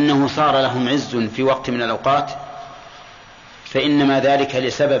أنه صار لهم عز في وقت من الأوقات فإنما ذلك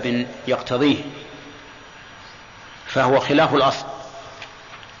لسبب يقتضيه، فهو خلاف الأصل،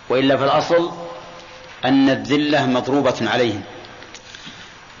 وإلا فالأصل أن الذلة مضروبة عليهم.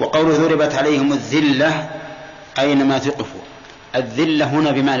 وقوله ضربت عليهم الذلة أينما ثقفوا، الذلة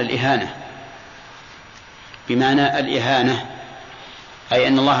هنا بمعنى الإهانة، بمعنى الإهانة، أي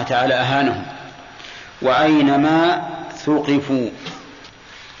أن الله تعالى أهانهم. وأينما ثقفوا،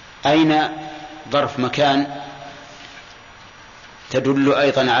 أين ظرف مكان تدل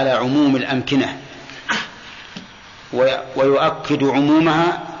أيضا على عموم الأمكنة، ويؤكد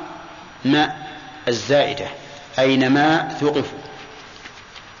عمومها ما الزائدة، أينما ثقفوا.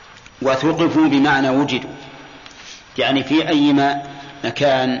 وثقفوا بمعنى وجدوا، يعني في أي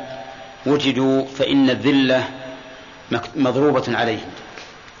مكان وجدوا فإن الذلة مضروبة عليهم.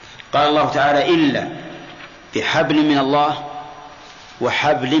 قال الله تعالى إلا بحبل من الله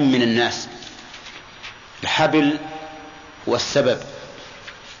وحبل من الناس. الحبل والسبب،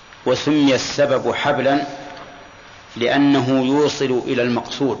 وسمي السبب حبلا لأنه يوصل إلى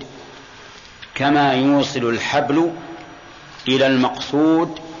المقصود، كما يوصل الحبل إلى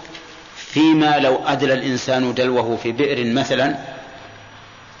المقصود فيما لو أدلى الإنسان دلوه في بئر مثلا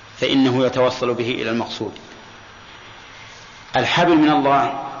فإنه يتوصل به إلى المقصود. الحبل من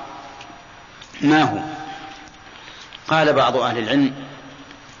الله ما هو؟ قال بعض أهل العلم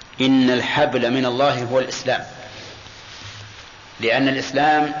إن الحبل من الله هو الإسلام، لأن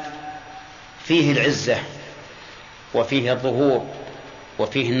الإسلام فيه العزة وفيه الظهور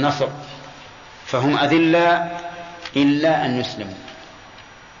وفيه النصر، فهم أذلة إلا أن يسلموا،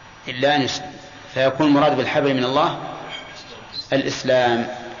 فيكون المراد بالحبل من الله الإسلام،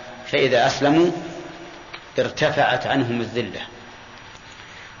 فإذا أسلموا ارتفعت عنهم الذلة.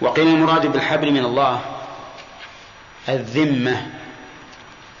 وقيل المراد بالحبل من الله الذمة،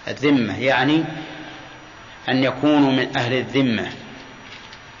 يعني أن يكونوا من أهل الذمة،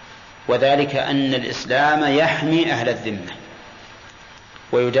 وذلك أن الإسلام يحمي أهل الذمة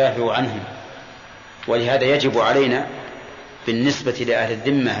ويدافع عنهم. ولهذا يجب علينا بالنسبة لأهل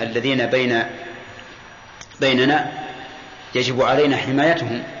الذمة الذين بيننا يجب علينا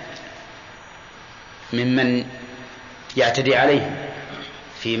حمايتهم ممن يعتدي عليهم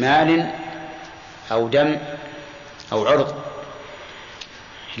في مال أو دم أو عرض،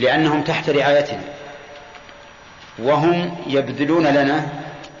 لأنهم تحت رعايتنا، وهم يبذلون لنا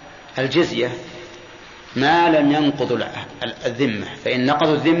الجزية ما لم ينقضوا الذمة، فإن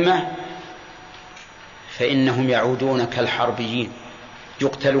نقضوا الذمة فإنهم يعودون كالحربيين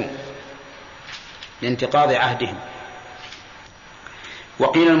يقتلون لانتقاض عهدهم.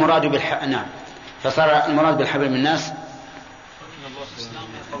 وقيل المراد فصار المراد بالحبل من الناس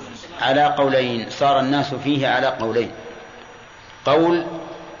على قولين، صار الناس فيه على قولين، قول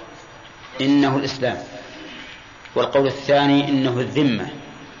إنه الإسلام، والقول الثاني إنه الذمة.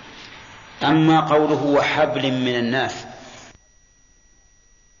 أما قوله وحبل من الناس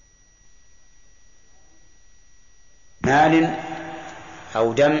مال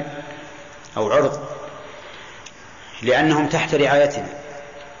أو دم أو عرض، لأنهم تحت رعايتنا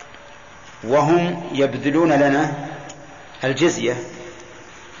وهم يبذلون لنا الجزية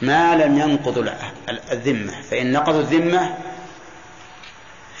ما لم ينقضوا الذمة، فإن نقضوا الذمة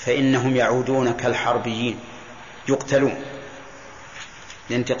فإنهم يعودون كالحربيين يقتلون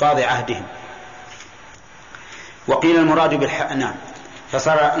لانتقاض عهدهم. وقيل المراد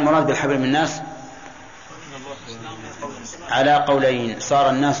فصار المراد بالحبل من الناس على قولين، صار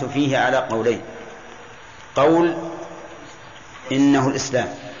الناس فيه على قولين، قول إنه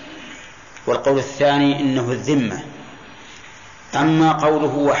الإسلام، والقول الثاني إنه الذمة. أما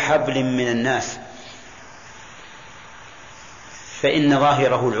قوله وحبل من الناس فإن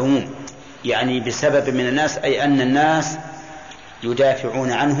ظاهره العموم، يعني بسبب من الناس، أي أن الناس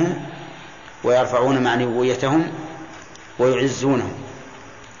يدافعون عنهم ويرفعون معنويتهم ويعزونهم.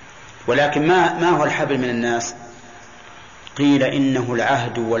 ولكن ما هو الحبل من الناس؟ قيل إنه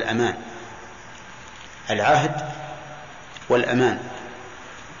العهد والأمان، العهد والأمان.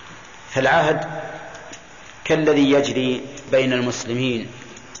 فالعهد كالذي يجري بين المسلمين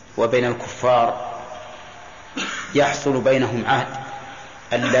وبين الكفار، يحصل بينهم عهد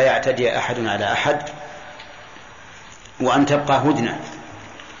أن لا يعتدي أحد على أحد، وأن تبقى هدنة،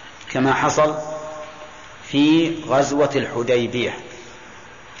 كما حصل في غزوة الحديبية.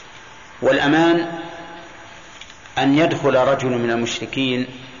 والأمان أن يدخل رجل من المشركين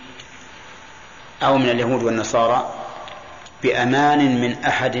أو من اليهود والنصارى بأمان من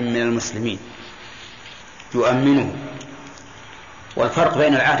أحد من المسلمين يؤمنه. والفرق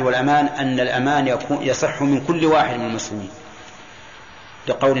بين العهد والأمان أن الأمان يصح من كل واحد من المسلمين،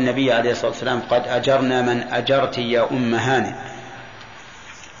 لقول النبي عليه الصلاة والسلام قد أجرنا من أجرت يا أم هانئ.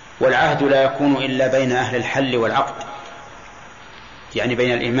 والعهد لا يكون إلا بين أهل الحل والعقد، يعني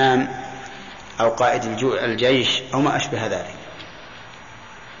بين الإمام أو قائد الجيش أو ما أشبه ذلك.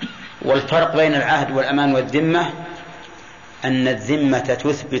 والفرق بين العهد والأمان والذمة أن الذمة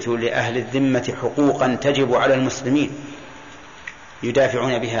تثبت لأهل الذمة حقوقا تجب على المسلمين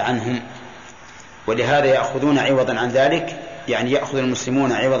يدافعون بها عنهم، ولهذا يأخذون عوضا عن ذلك، يعني يأخذ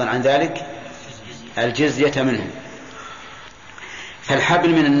المسلمون عوضا عن ذلك الجزية منهم. فالحبل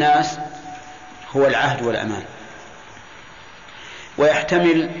من الناس هو العهد والأمان.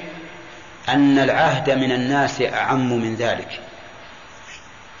 ويحتمل أن العهد من الناس أعم من ذلك،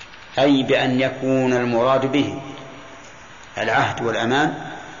 أي بأن يكون المراد به العهد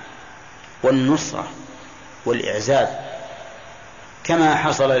والأمان والنصرة والإعزاز، كما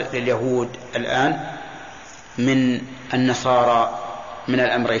حصل لليهود الآن من النصارى من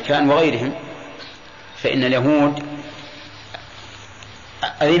الأمريكان وغيرهم. فإن اليهود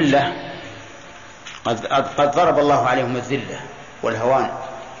أذلة، قد ضرب الله عليهم الذلة والهوان،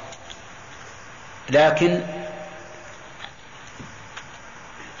 لكن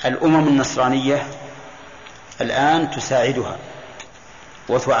الأمم النصرانية الآن تساعدها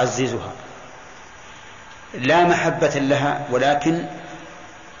وتعززها، لا محبة لها، ولكن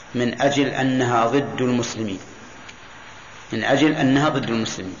من أجل أنها ضد المسلمين، من أجل أنها ضد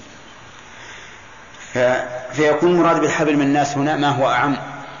المسلمين. فيكون مراد بالحبل من الناس هنا ما هو أعم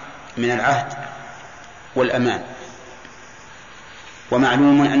من العهد والأمان.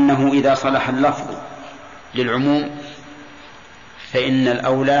 ومعلوم أنه إذا صلح اللفظ للعموم فإن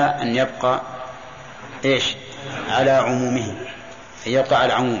الأولى أن يبقى على عمومه، أن يبقى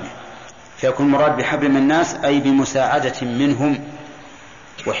على عمومه. فيكون مراد بحبل من الناس أي بمساعدة منهم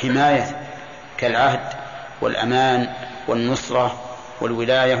وحماية كالعهد والأمان والنصرة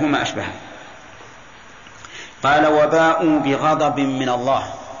والولاية وما أشبهها. قال وباءوا بغضب من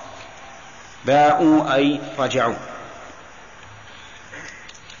الله. باءوا أي رجعوا.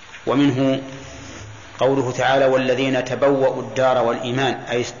 ومنه قوله تعالى والذين تبوأوا الدار والإيمان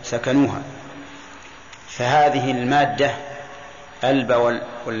أي سكنوها. فهذه المادة الب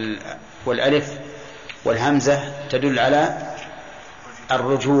والألف والهمزة تدل على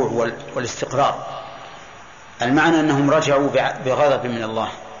الرجوع والاستقرار. المعنى أنهم رجعوا بغضب من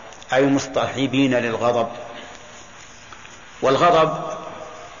الله أي مصطحبين للغضب. والغضب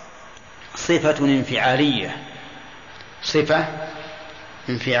صفة انفعالية، صفة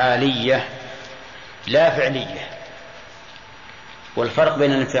انفعالية لا فعلية. والفرق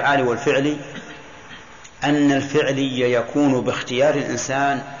بين الانفعال والفعل أن الفعلي يكون باختيار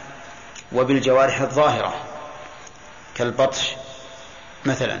الإنسان وبالجوارح الظاهرة كالبطش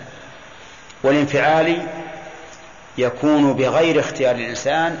مثلا، والانفعال يكون بغير اختيار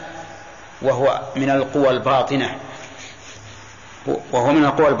الإنسان وهو من القوى الباطنة،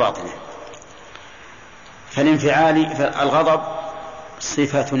 فالغضب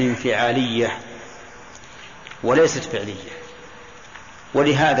صفة انفعالية وليست فعلية،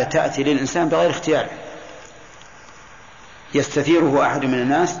 ولهذا تأتي للإنسان بغير اختياره. يستثيره أحد من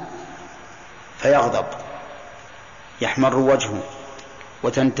الناس فيغضب، يحمر وجهه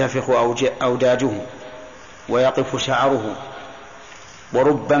وتنتفخ أوداجه ويقف شعره،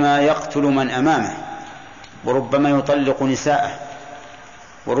 وربما يقتل من أمامه، وربما يطلق نساءه،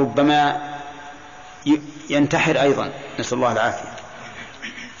 وربما ينتحر أيضا، نسأل الله العافية.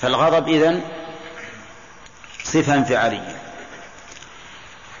 فالغضب إذن صفة انفعالية،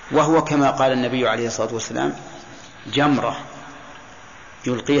 وهو كما قال النبي عليه الصلاة والسلام جمرة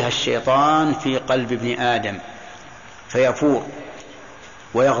يلقيها الشيطان في قلب ابن آدم فيفور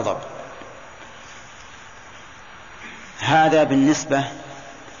ويغضب. هذا بالنسبة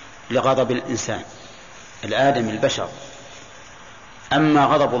لغضب الإنسان الآدم البشر. أما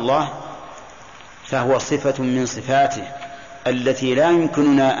غضب الله فهو صفة من صفاته التي لا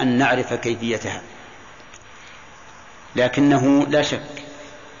يمكننا أن نعرف كيفيتها، لكنه لا شك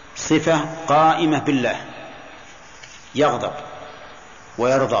صفة قائمة بالله، يغضب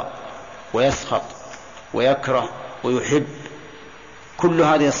ويرضى ويسخط ويكره ويحب، كل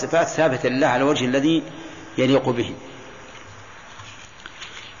هذه الصفات ثابتة لله على الوجه الذي يليق به.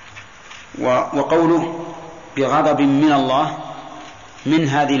 وقوله بغضب من الله من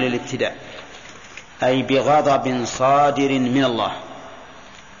هذه للابتداء، أي بغضب صادر من الله.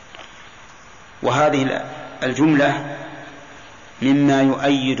 وهذه الجملة مما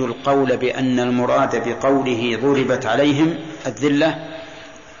يؤيد القول بأن المراد بقوله ضربت عليهم الذلة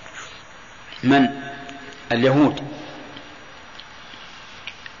من اليهود،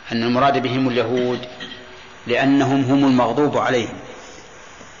 أن المراد بهم اليهود لأنهم هم المغضوب عليهم.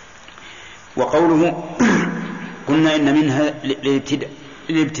 وقوله قلنا إن منها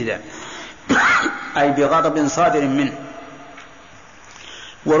للابتداء أي بغضب صادر منه،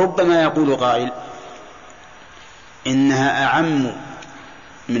 وربما يقول قائل إنها أعم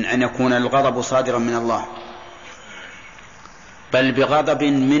من أن يكون الغضب صادرا من الله، بل بغضب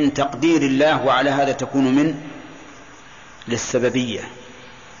من تقدير الله، وعلى هذا تكون من للسببية،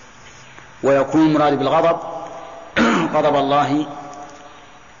 ويكون المراد بالغضب غضب الله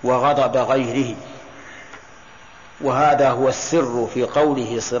وغضب غيره. وهذا هو السر في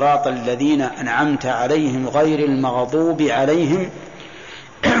قوله صراط الذين أنعمت عليهم غير المغضوب عليهم،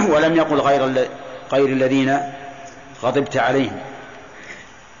 ولم يقل غير الذين غضبت عليهم،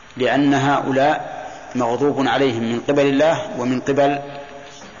 لأن هؤلاء مغضوب عليهم من قبل الله ومن قبل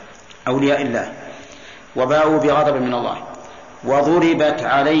أولياء الله، وباءوا بغضب من الله. وضربت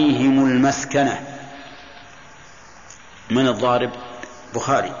عليهم المسكنة. من الضارب؟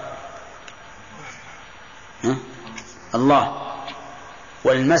 بخاري الله.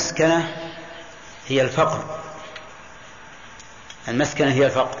 والمسكنة هي الفقر، المسكنة هي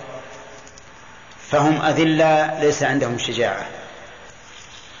الفقر، فهم أذلة ليس عندهم شجاعة،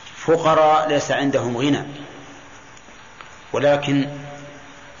 فقراء ليس عندهم غنى. ولكن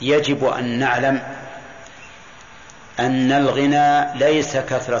يجب أن نعلم أن الغنى ليس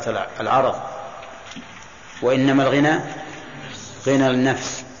كثرة العرض، وإنما الغنى غنى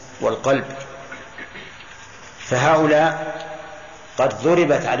النفس والقلب. فهؤلاء قد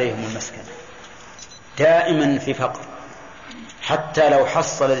ضربت عليهم المسكنة، دائما في فقر، حتى لو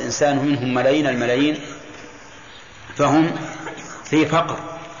حصل الإنسان منهم ملايين الملايين فهم في فقر.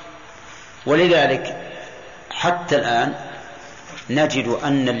 ولذلك حتى الآن نجد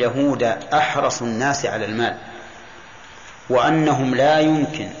أن اليهود أحرص الناس على المال، وأنهم لا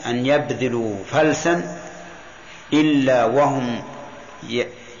يمكن أن يبذلوا فلسا إلا وهم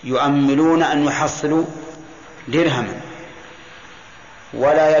يؤملون أن يحصلوا درهما،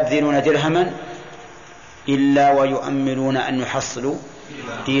 ولا يبذلون درهما إلا ويؤملون أن يحصلوا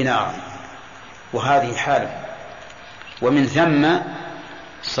دينارا. وهذه حالة، ومن ثم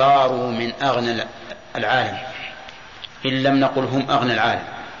صاروا من أغنى العالم، إن لم نقل هم أغنى العالم،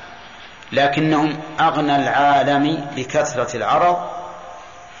 لكنهم أغنى العالم بكثرة العرض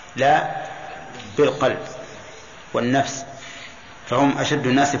لا بالقلب والنفس، فهم أشد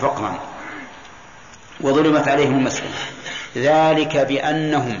الناس فقرا. وظلمت عليهم المسكنة ذلك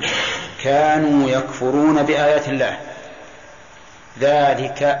بأنهم كانوا يكفرون بآيات الله.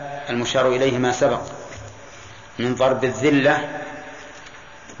 ذلك المشار إليه ما سبق من ضرب الذلة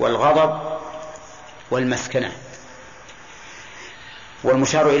والغضب والمسكنة،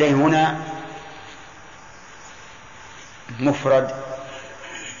 والمشار إليه هنا مفرد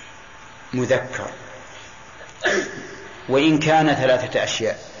مذكر، وإن كان 3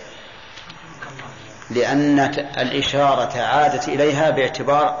 أشياء، لأن الإشارة عادت إليها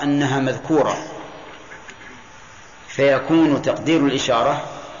باعتبار أنها مذكورة، فيكون تقدير الإشارة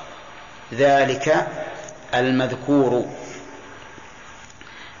ذلك المذكور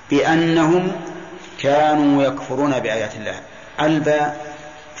بأنهم كانوا يكفرون بآيات الله. الباء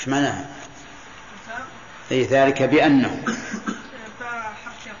ايش معناها؟ أي ذلك بأنهم.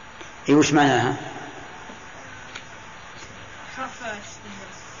 اي وش معناها؟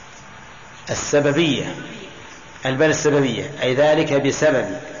 السببية، الباء السببية، أي ذلك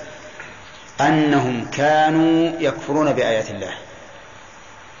بسبب أنهم كانوا يكفرون بآيات الله.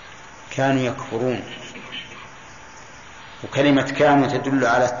 كانوا يكفرون، وكلمة كانوا تدل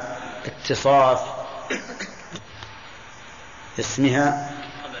على اتصاف اسمها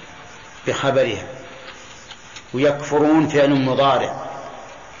بخبرها، ويكفرون فعل مضارع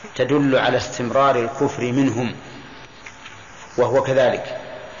تدل على استمرار الكفر منهم، وهو كذلك،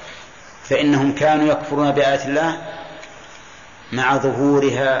 فإنهم كانوا يكفرون بآيات الله مع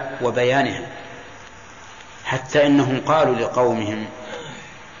ظهورها وبيانها، حتى إنهم قالوا لقومهم،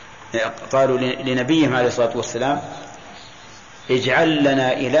 قالوا لنبيهم عليه الصلاة والسلام اجعل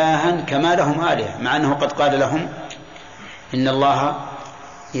لنا إلها كما لهم آلهة، مع أنه قد قال لهم إن الله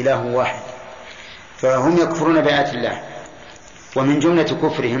إله واحد. فهم يكفرون بآيات الله. ومن جملة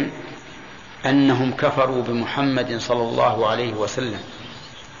كفرهم أنهم كفروا بمحمد صلى الله عليه وسلم،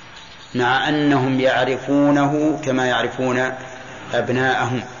 مع أنهم يعرفونه كما يعرفون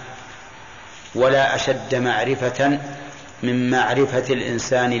أبناءهم، ولا أشد معرفة من معرفة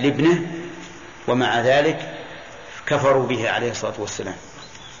الإنسان لابنه، ومع ذلك كفروا به عليه الصلاة والسلام.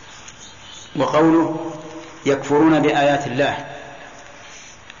 وقوله يكفرون بآيات الله،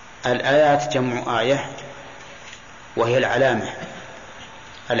 الآيات جمع آية، وهي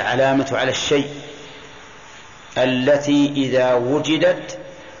العلامة على الشيء التي إذا وجدت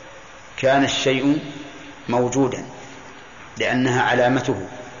كان الشيء موجودا لأنها علامته.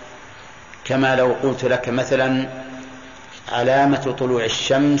 كما لو قلت لك مثلا علامة طلوع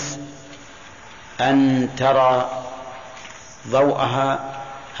الشمس أن ترى ضوءها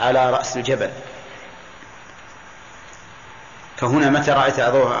على رأس الجبل. فهنا متى رأيت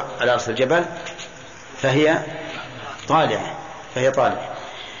ضوءها على رأس الجبل فهي طالعة.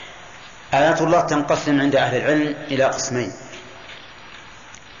 آيات الله تنقسم عند أهل العلم إلى قسمين: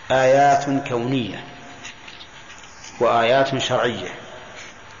 آيات كونية وآيات شرعية،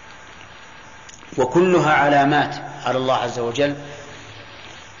 وكلها علامات على الله عز وجل.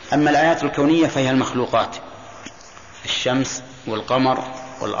 أما الآيات الكونية فهي المخلوقات: الشمس والقمر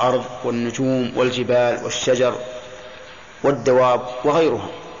والأرض والنجوم والجبال والشجر والدواب وغيرها،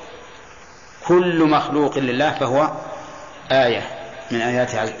 كل مخلوق لله فهو آية من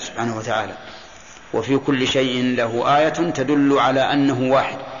آياته سبحانه وتعالى، وفي كل شيء له آية تدل على أنه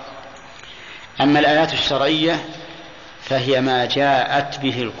واحد. أما الآيات الشرعية فهي ما جاءت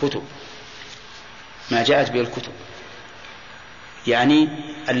به الكتب، يعني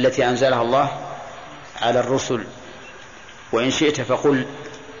التي أنزلها الله على الرسل، وإن شئت فقل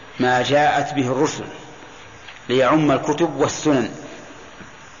ما جاءت به الرسل، ليعم الكتب والسنن.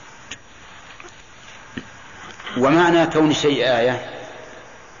 ومعنى كون شيء آية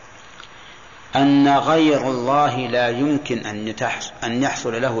أن غير الله لا يمكن أن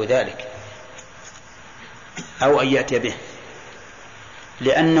يحصل له ذلك أو أن يأتي به،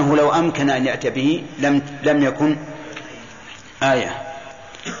 لأنه لو أمكن أن يأتي به لم يكن آية.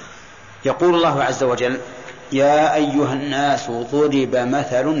 يقول الله عز وجل: يا أيها الناس ضرب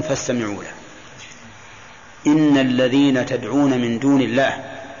مثل فاستمعوا له إن الذين تدعون من دون الله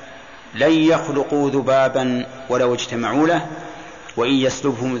لن يخلقوا ذبابا ولو اجتمعوا له وإن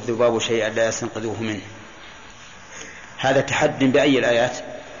يسلبهم الذباب شيئا لا يستنقذوه منه. هذا تحدي بأي الآيات؟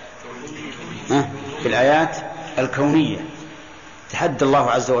 في الآيات الكونية. تحدى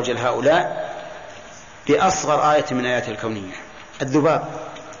الله عز وجل هؤلاء بأصغر آية من آيات الكونية: الذباب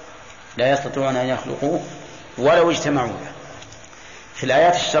لا يستطيعون أن يخلقوه ولو اجتمعوا له. في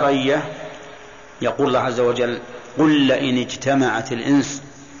الآيات الشرعية يقول الله عز وجل: قل لئن اجتمعت الإنس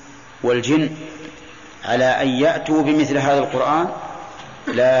والجن على أن يأتوا بمثل هذا القرآن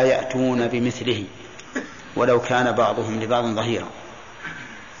لا يأتون بمثله ولو كان بعضهم لبعض ظهيرا.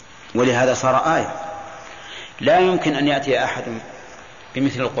 ولهذا صار آية. لا يمكن أن يأتي أحد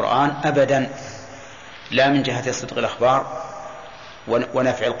بمثل القرآن أبدا، لا من جهة صدق الأخبار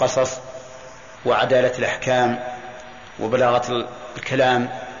ونفع القصص وعدالة الأحكام وبلاغة الكلام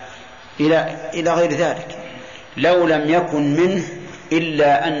إلى غير ذلك. لو لم يكن منه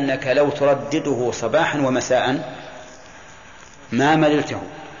إلا أنك لو تردده صباحا ومساء ما مللته،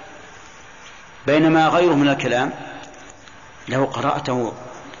 بينما غيره من الكلام لو قرأته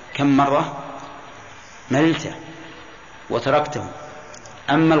كم مرة مللته وتركته.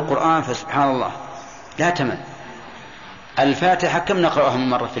 أما القرآن فسبحان الله لا تمل. الفاتحة كم نقرأها من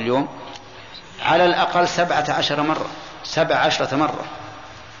مرة في اليوم؟ على الأقل 17 مرة، 17 مرة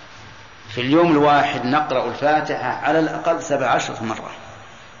في اليوم الواحد نقرأ الفاتحة على الأقل 17 مرة.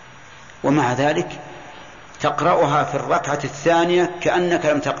 ومع ذلك تقرأها في الركعة الثانية كأنك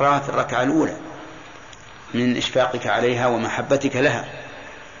لم تقرأها في الركعة الأولى من إشفاقك عليها ومحبتك لها،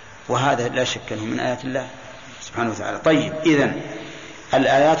 وهذا لا شك أنه من آيات الله سبحانه وتعالى. طيب، إذن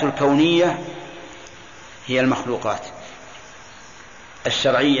الآيات الكونية هي المخلوقات،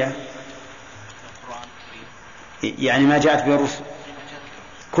 الشرعية يعني ما جاءت به الرسل،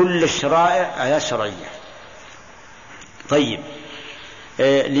 كل الشرائع آيات شرعية. طيب،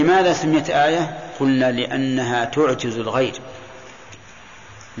 لماذا سميت آية؟ قلنا لأنها تعجز الغير،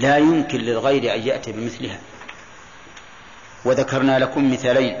 لا يمكن للغير أن يأتي بمثلها. وذكرنا لكم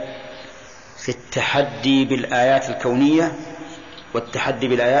مثالين في التحدي بالآيات الكونية والتحدي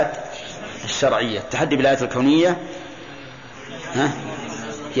بالآيات الشرعية. التحدي بالآيات الكونية: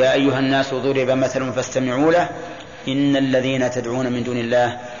 يا أيها الناس ضرب مثل فاستمعوا له إن الذين تدعون من دون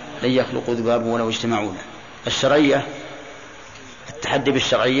الله لن يخلقوا ذبابا ولو اجتمعوا له. الشرعية التحدي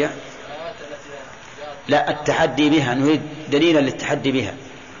بالشرعية، لا، التحدي بها، نريد دليلا للتحدي بها.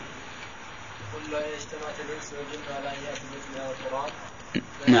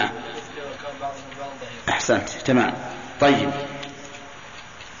 نعم، أحسنت، تمام. طيب،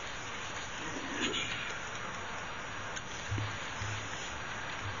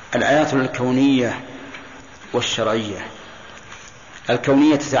 الآيات الكونية والشرعية: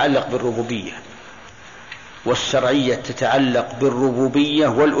 الكونية تتعلق بالربوبية، والشرعية تتعلق بالربوبية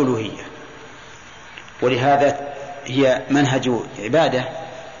والألوهية، ولهذا هي منهج عبادة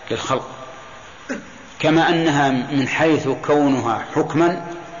للخلق، كما أنها من حيث كونها حكما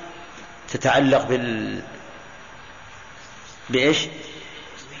تتعلق بإيش؟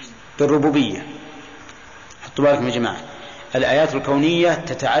 بالربوبية. حطوا بالكم يا جماعة، الآيات الكونية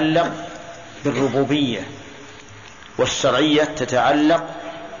تتعلق بالربوبية، والشرعية تتعلق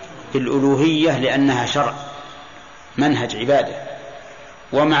بالألوهية لأنها شرع منهج عبادة،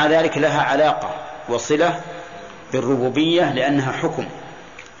 ومع ذلك لها علاقة وصلة بالربوبية لأنها حكم،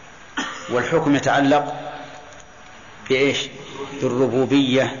 والحكم يتعلق بإيش؟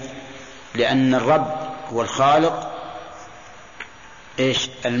 بالربوبية، لأن الرب هو الخالق إيش؟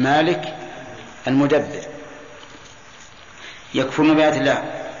 المالك المدبر. يكفرون بآيات الله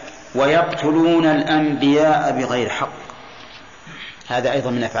ويقتلون الأنبياء بغير حق. هذا أيضا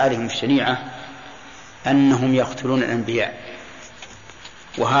من أفعالهم الشنيعة أنهم يقتلون الأنبياء،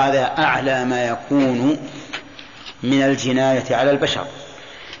 وهذا أعلى ما يكون من الجناية على البشر.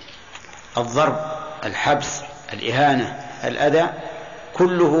 الضرب، الحبس، الإهانة، الأذى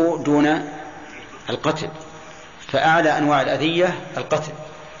كله دون القتل، فأعلى أنواع الأذية القتل.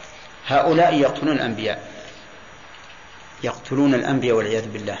 هؤلاء يقتلون الأنبياء، يقتلون الأنبياء والعياذ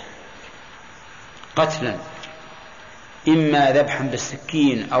بالله قتلا، إما ذبحا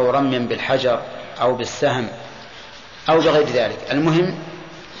بالسكين أو رميا بالحجر أو بالسهم أو بغير ذلك، المهم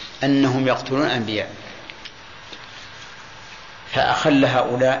أنهم يقتلون الأنبياء. فأخل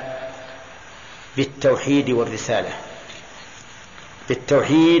هؤلاء بالتوحيد والرسالة،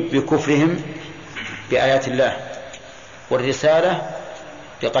 بالتوحيد بكفرهم بآيات الله، والرسالة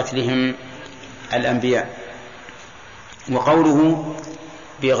بقتلهم الأنبياء. وقوله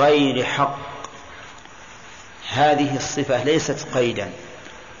بغير حق، هذه الصفة ليست قيدا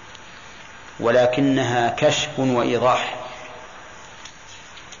ولكنها كشف وإيضاح.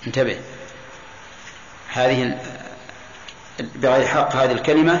 انتبه، هذه بغير حق هذه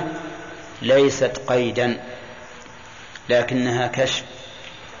الكلمة ليست قيدا لكنها كشف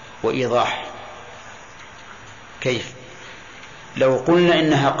وإيضاح. كيف؟ لو قلنا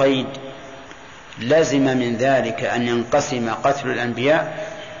إنها قيد لزم من ذلك أن ينقسم قتل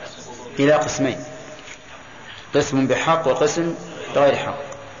الأنبياء إلى قسمين، قسم بحق وقسم بغير حق،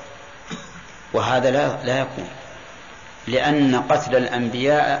 وهذا لا يكون، لأن قتل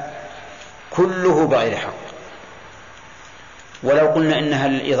الأنبياء كله بغير حق. ولو قلنا إنها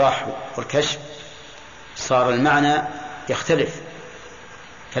الإيضاح والكشف صار المعنى يختلف،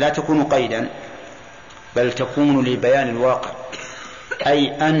 فلا تكون قيدا بل تكون لبيان الواقع،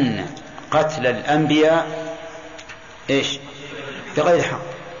 أي أن قتل الأنبياء إيش؟ بغير حق،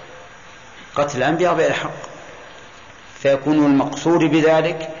 قتل الأنبياء بغير حق، فيكون المقصود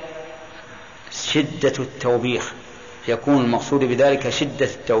بذلك شدة التوبيخ، يكون المقصود بذلك شدة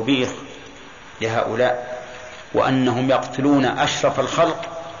التوبيخ لهؤلاء، وأنهم يقتلون أشرف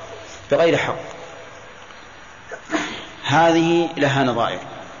الخلق بغير حق. هذه لها نظائر،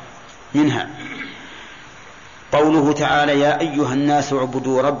 منها قوله تعالى يا أيها الناس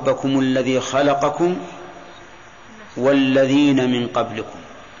اعبدوا ربكم الذي خلقكم والذين من قبلكم.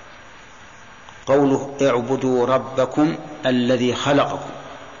 قوله اعبدوا ربكم الذي خلقكم،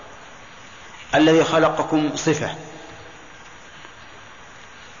 الذي خلقكم صفة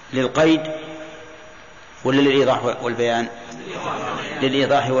للقيد ولا للإيضاح والبيان؟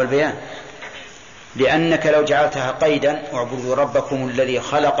 للإيضاح والبيان، لأنك لو جعلتها قيدا اعبدوا ربكم الذي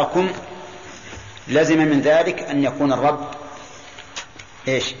خلقكم لزم من ذلك أن يكون الرب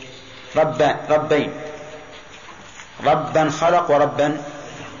إيش؟ ربين، ربا خلق وربا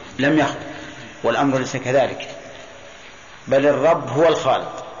لم يخلق، والأمر ليس كذلك، بل الرب هو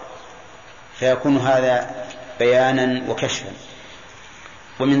الخالق، فيكون هذا بيانا وكشفا.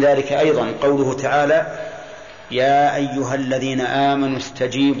 ومن ذلك أيضا قوله تعالى يا أيها الذين آمنوا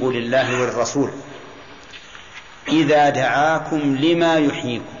استجيبوا لله والرسول إذا دعاكم لما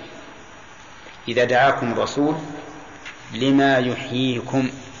يحييكم، إذا دعاكم الرسول لما يحييكم،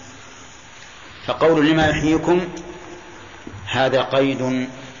 فقول لما يحييكم هذا قيد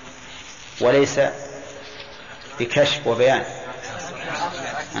وليس بكشف وبيان،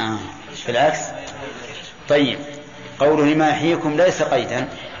 بالعكس. طيب، قوله لما يحييكم ليس قيدا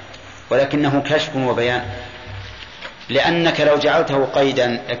ولكنه كشف وبيان، لأنك لو جعلته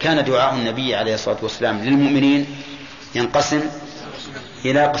قيدا لكان دعاء النبي عليه الصلاة والسلام للمؤمنين ينقسم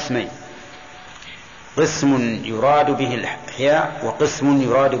إلى قسمين، قسم يراد به الإحياء وقسم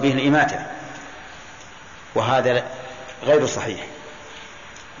يراد به الإماتة، وهذا غير صحيح.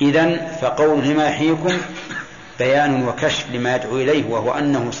 إذن فقول لما يحييكم بيان وكشف لما يدعو إليه، وهو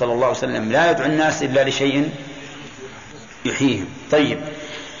أنه صلى الله عليه وسلم لا يدعو الناس إلا لشيء يحييهم. طيب،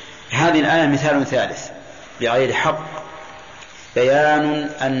 هذه الآية مثال ثالث بغير حق، بيان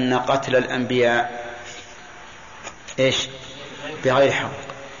أن قتل الأنبياء إيش؟ بغير حق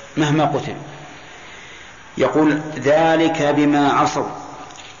مهما قتل. يقول ذلك بما عصوا،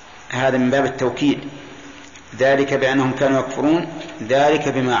 هذا من باب التوكيد، ذلك بأنهم كانوا يكفرون ذلك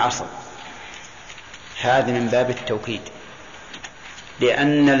بما عصوا. هذا من باب التوكيد،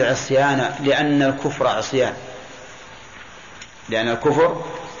 لأن الكفر عصيان، لأن الكفر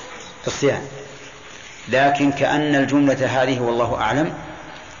عصيان. لكن كأن الجملة هذه والله أعلم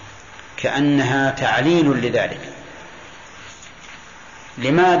كأنها تعليل لذلك.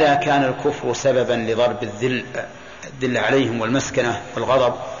 لماذا كان الكفر سببا لضرب الذل عليهم والمسكنة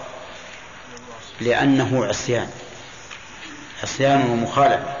والغضب؟ لأنه عصيان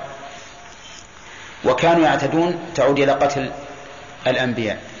ومخالفة، وكانوا يعتدون تعود إلى قتل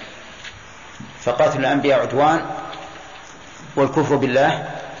الأنبياء، فقتل الأنبياء عدوان، والكفر بالله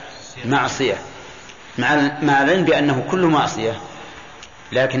معصية، مع العلم بأنه كل معصية،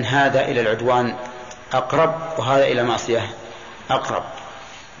 لكن هذا إلى العدوان أقرب وهذا إلى معصية أقرب.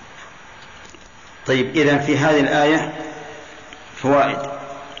 طيب، إذن في هذه الآية فوائد،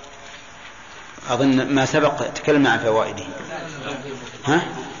 أظن ما سبق تكلم عن فوائده. ها؟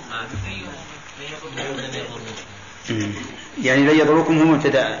 يعني لن يضركم هم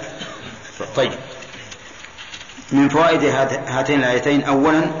مبتدأ. طيب، من فوائد هاتين الآيتين: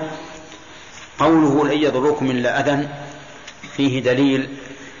 أولا قوله لن يضركم إلا أذى، فيه دليل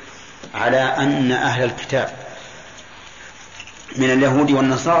على أن أهل الكتاب من اليهود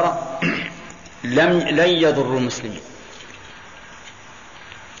والنصارى لن يضروا المسلمين.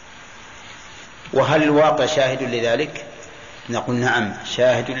 وهل الواقع شاهد لذلك؟ نقول نعم،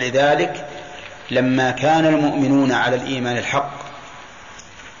 شاهد لذلك لما كان المؤمنون على الإيمان الحق.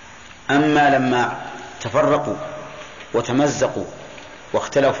 أما لما تفرقوا وتمزقوا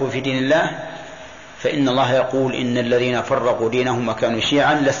واختلفوا في دين الله فإن الله يقول: إن الذين فرقوا دينهم وكانوا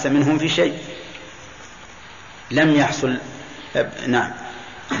شيعا لست منهم في شيء.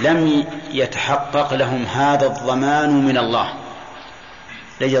 لم يتحقق لهم هذا الضمان من الله،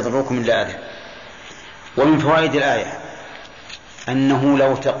 لن يضركم إلا أذى. ومن فوائد الآية أنه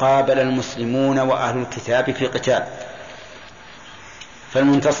لو تقابل المسلمون وأهل الكتاب في قتال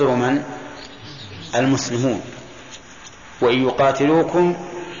فالمنتصر من؟ المسلمون، وإن يقاتلوكم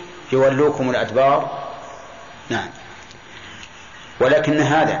يولوكم الأدبار. نعم. ولكن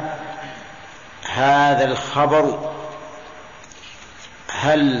هذا الخبر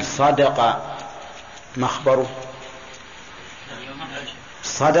هل صدق مخبره؟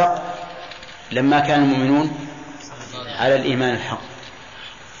 صدق لما كان المؤمنون على الإيمان الحق،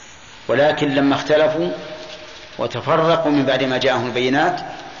 ولكن لما اختلفوا وتفرقوا من بعد ما جاءهم البينات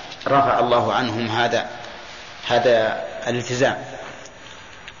رفع الله عنهم هذا الالتزام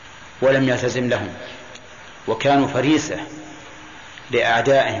ولم يلتزم لهم، وكانوا فريسة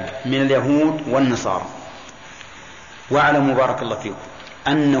لأعدائهم من اليهود والنصارى. واعلموا بارك الله فيكم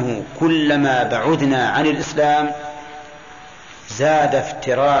أنه كلما بعدنا عن الإسلام زاد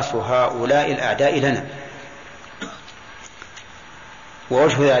افتراس هؤلاء الأعداء لنا.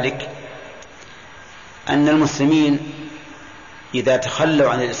 ووجه ذلك أن المسلمين إذا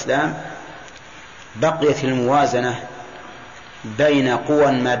تخلوا عن الإسلام بقيت الموازنة بين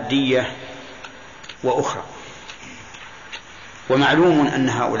قوى مادية وأخرى، ومعلوم أن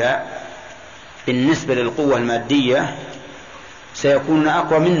هؤلاء بالنسبة للقوة المادية سيكونون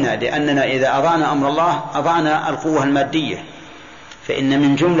أقوى منا، لأننا إذا أضعنا أمر الله أضعنا القوة المادية، فإن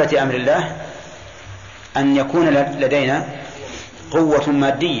من جملة أمر الله أن يكون لدينا قوة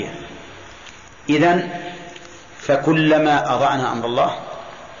مادية. إذن فكلما أضعنا أمر الله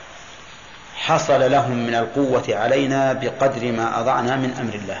حصل لهم من القوة علينا بقدر ما أضعنا من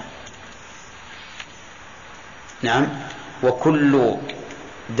أمر الله. نعم. وكل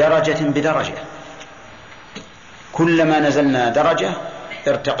درجة بدرجة، كلما نزلنا درجة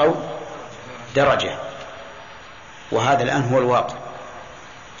ارتقوا درجة، وهذا الآن هو الواقع.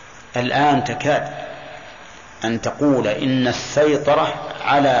 الآن تكاد أن تقول إن السيطرة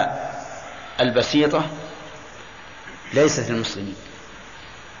على البسيطة ليست للمسلمين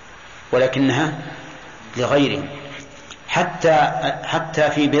ولكنها لغيرهم.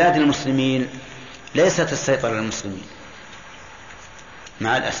 حتى في بلاد المسلمين ليست السيطرة للمسلمين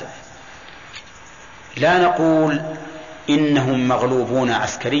مع الأسف. لا نقول إنهم مغلوبون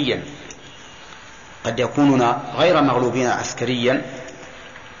عسكريا، قد يكونون غير مغلوبين عسكريا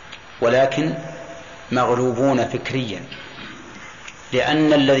ولكن مغلوبون فكريا،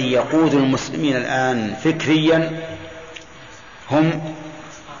 لأن الذي يقود المسلمين الآن فكريا هم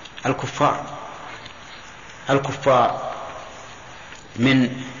الكفار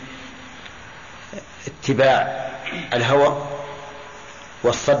من اتباع الهوى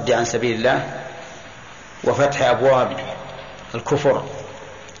والصد عن سبيل الله وفتح أبواب الكفر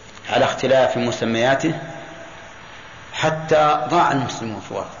على اختلاف مسمياته حتى ضاع المسلمون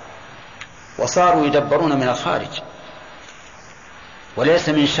في الواقع. وصاروا يدبرون من الخارج. وليس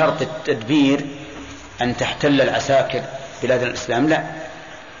من شرط التدبير أن تحتل العساكر بلاد الإسلام، لا،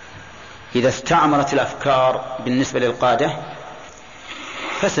 إذا استعمرت الأفكار بالنسبة للقادة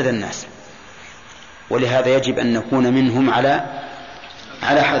فسد الناس، ولهذا يجب أن نكون منهم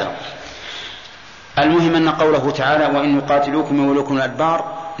على حذر. المهم أن قوله تعالى وإن يقاتلوكم يولوكم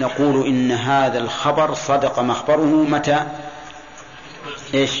الأدبار، نقول إن هذا الخبر صدق مخبره متى؟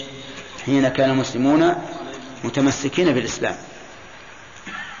 إيش؟ حين كان المسلمون متمسكين بالإسلام.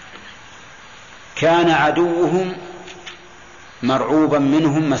 كان عدوهم مرعوبا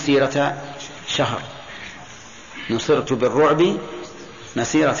منهم مسيرة شهر، نصرت بالرعب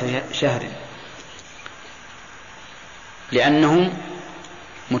مسيرة شهر، لأنهم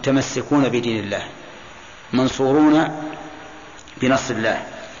متمسكون بدين الله منصورون بنصر الله.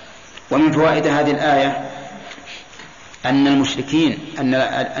 ومن فوائد هذه الآية أن المشركين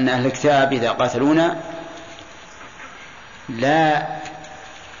أن أهل الكتاب إذا قاتلونا لا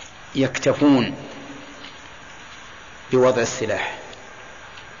يكتفون بوضع السلاح،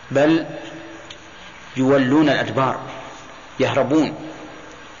 بل يولون الأدبار، يهربون،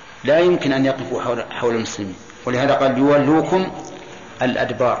 لا يمكن أن يقفوا حول المسلمين، ولهذا قال يولوكم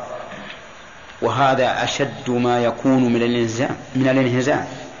الأدبار. وهذا أشد ما يكون من الانهزام.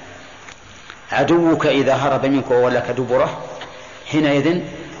 عدوك إذا هرب منك وولك دبره حينئذ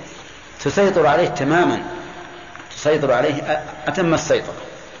تسيطر عليه تماما، تسيطر عليه أتم السيطرة.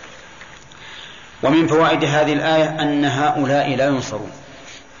 ومن فوائد هذه الآية أن هؤلاء لا ينصرون،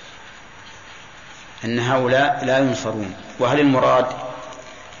 أن هؤلاء لا ينصرون. وهل المراد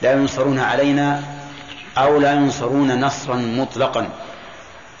لا ينصرون علينا أو لا ينصرون نصرا مطلقا؟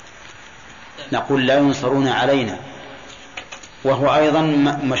 نقول لا ينصرون علينا، وهو أيضا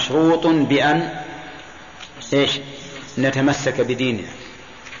مشروط بأن نتمسك بديننا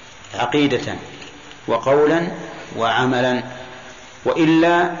عقيدة وقولا وعملا،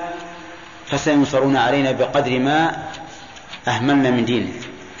 وإلا فسينصرون علينا بقدر ما أهملنا من ديننا.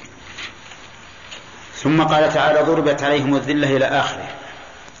 ثم قال تعالى ضربت عليهم الذلة إلى آخره.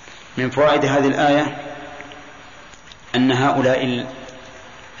 من فوائد هذه الآية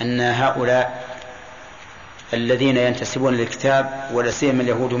أن هؤلاء الذين ينتسبون للكتاب ولا سيما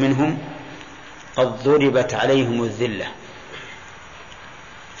اليهود منهم قد ضربت عليهم الذلة،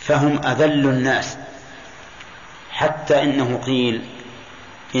 فهم أذل الناس، حتى إنه قيل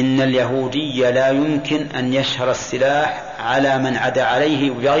إن اليهودي لا يمكن أن يشهر السلاح على من عدا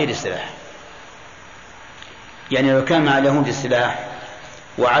عليه بغير السلاح. يعني لو كان مع اليهود السلاح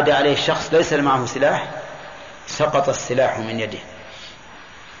وعدا عليه شخص ليس معه سلاح سقط السلاح من يده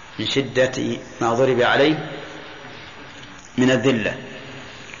من شدة ما ضرب عليه من الذلة.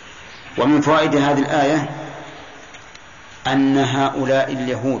 ومن فوائد هذه الآية أن هؤلاء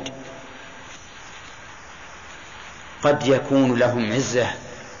اليهود قد يكون لهم عزة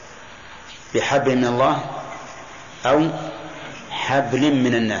بحبل من الله أو حبل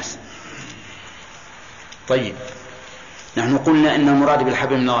من الناس. طيب، نحن قلنا أن المراد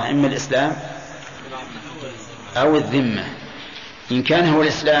بالحبل من الله إما الإسلام أو الذمة. إن كان هو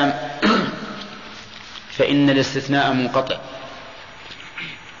الإسلام فإن الاستثناء منقطع،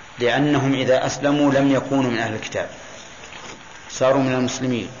 لأنهم إذا أسلموا لم يكونوا من أهل الكتاب، صاروا من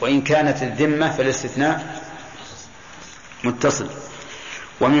المسلمين. وإن كانت الذمة فالاستثناء متصل.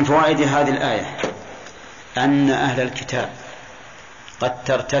 ومن فوائد هذه الآية أن أهل الكتاب قد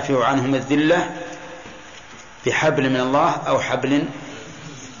ترتفع عنهم الذلة بحبل من الله أو حبل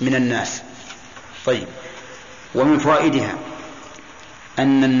من الناس. طيب، ومن فوائدها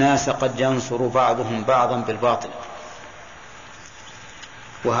أن الناس قد ينصر بعضهم بعضا بالباطل،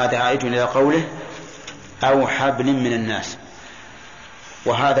 وهذا عائد إلى قوله أو حبل من الناس.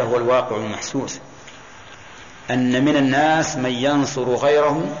 وهذا هو الواقع المحسوس، أن من الناس من ينصر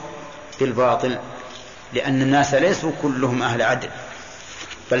غيره بالباطل، لأن الناس ليسوا كلهم أهل عدل،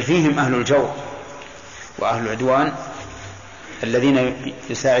 بل فيهم أهل الجور وأهل العدوان الذين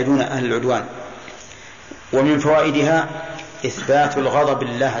يساعدون أهل العدوان. ومن فوائدها إثبات الغضب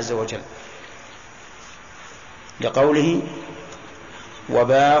لله عز وجل، لقوله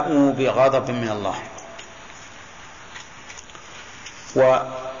وباءوا بغضب من الله.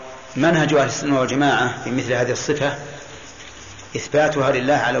 ومنهج أهل السنة والجماعة في مثل هذه الصفة إثباتها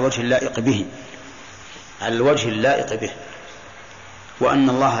لله على وجه اللائق به، على الوجه اللائق به، وأن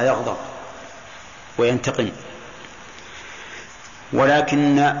الله يغضب وينتقم.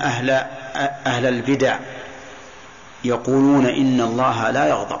 ولكن أهل البدع يقولون إن الله لا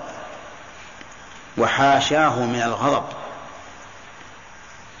يغضب وحاشاه من الغضب،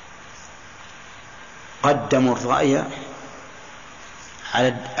 قدموا الرأي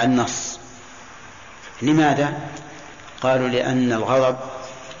على النص لماذا؟ قالوا لأن الغضب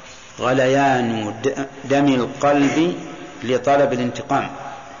غليان دم القلب لطلب الانتقام.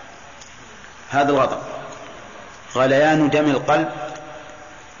 هذا الغضب غليان دم القلب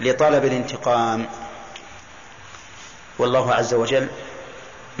لطلب الانتقام، والله عز وجل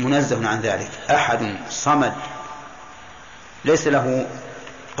منزه عن ذلك. أحد صمد ليس له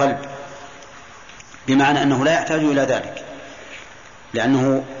قلب، بمعنى أنه لا يحتاج إلى ذلك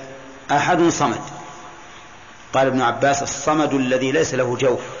لأنه أحد صمد. قال ابن عباس: الصمد الذي ليس له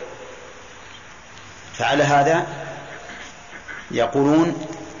جوف. فعلى هذا يقولون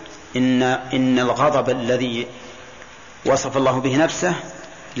إن الغضب الذي وصف الله به نفسه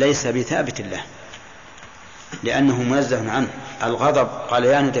ليس بثابت له لأنه منزه عنه. الغضب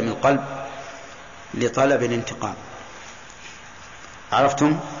غليان دم القلب لطلب الانتقام.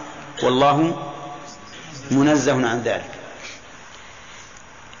 عرفتم؟ والله منزه عن ذلك.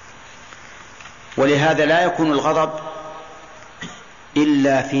 ولهذا لا يكون الغضب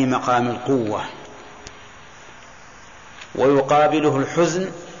إلا في مقام القوة، ويقابله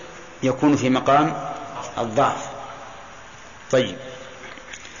الحزن يكون في مقام الضعف. طيب،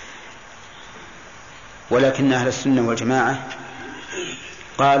 ولكن أهل السنة والجماعة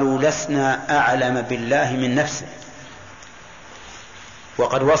قالوا: لسنا أعلم بالله من نفسه،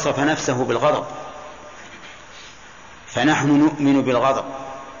 وقد وصف نفسه بالغضب، فنحن نؤمن بالغضب،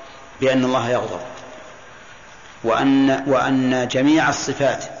 بأن الله يغضب، وأن جميع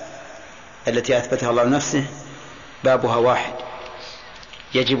الصفات التي أثبتها الله لنفسه بابها واحد،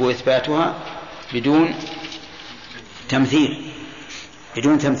 يجب إثباتها بدون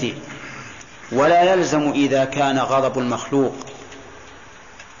تمثيل. ولا يلزم إذا كان غضب المخلوق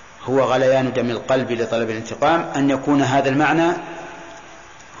هو غليان دم القلب لطلب الانتقام أن يكون هذا المعنى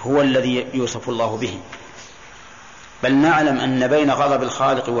هو الذي يوصف الله به، بل نعلم أن بين غضب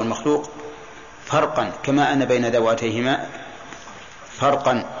الخالق والمخلوق فرقا، كما أن بين ذواتيهما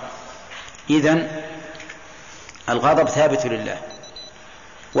فرقا. إذن الغضب ثابت لله،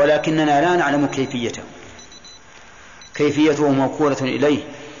 ولكننا لا نعلم كيفيته موكولة إليه.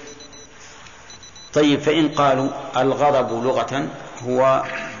 طيب، فإن قالوا الغضب لغة هو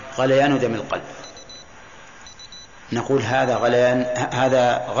غليان دم القلب، نقول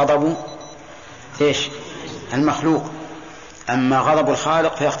هذا غضب إيش؟ المخلوق. أما غضب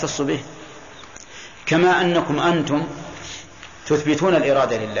الخالق فيختص به، كما أنكم أنتم تثبتون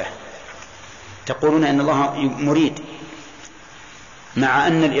الإرادة لله، تقولون أن الله مريد، مع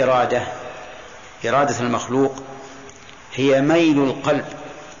أن إرادة المخلوق هي ميل القلب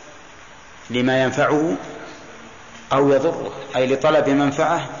لما ينفعه أو يضره، أي لطلب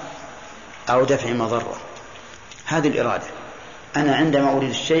منفعة أو دفع مضرة. هذه الإرادة. أنا عندما أريد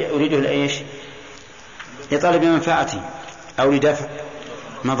الشيء أريده لإيش؟ لطلب منفعته أو لدفع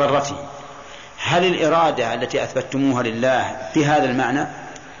مضرته. هل الإرادة التي أثبتموها لله بهذا المعنى؟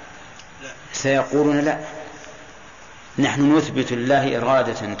 سيقولون لا، نحن نثبت لله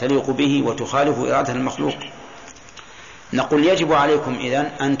إرادة تليق به وتخالف إرادة المخلوق. نقول: يجب عليكم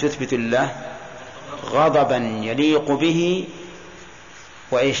إذن أن تثبتوا لله غضبا يليق به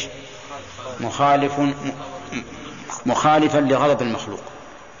وإيش؟ مخالفا لغضب المخلوق.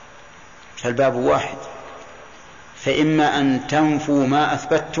 فالباب واحد، فإما أن تنفوا ما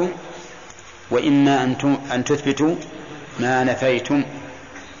أثبتم، وإما أن تثبتوا ما نفيتم.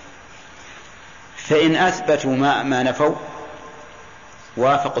 فإن أثبتوا ما نفوا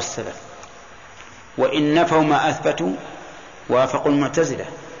وافقوا السلف، وإن نفوا ما أثبتوا وافقوا المعتزلة،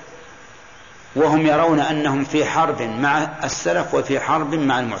 وهم يرون أنهم في حرب مع السلف وفي حرب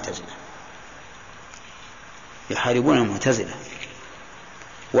مع المعتزلة، يحاربون المعتزلة.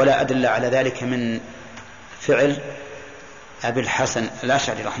 ولا أدل على ذلك من فعل أبي الحسن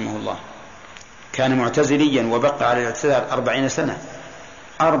الأشعري رحمه الله، كان معتزليا وبقى على الاعتزال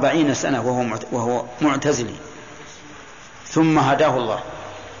 40 سنة وهو معتزلي، ثم هداه الله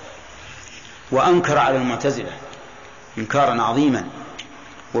وأنكر على المعتزلة إنكارا عظيما،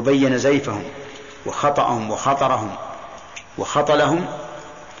 وبين زيفهم وخطأهم وخطرهم وخطلهم،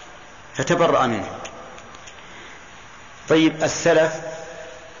 فتبرأ منهم. طيب، السلف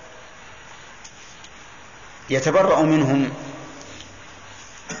يتبرأ منهم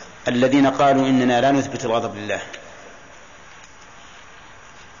الذين قالوا إننا لا نثبت الغضب لله،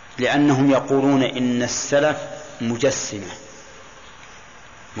 لأنهم يقولون إن السلف مجسمة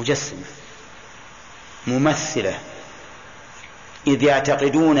ممثلة، إذ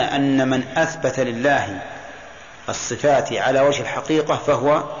يعتقدون أن من أثبت لله الصفات على وجه الحقيقة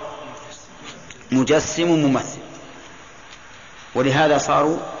فهو مجسم ممثل، ولهذا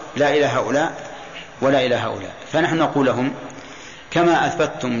صاروا لا إلى هؤلاء ولا إلى هؤلاء. فنحن نقول لهم: كما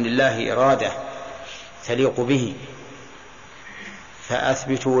أثبتتم لله إرادة تليق به،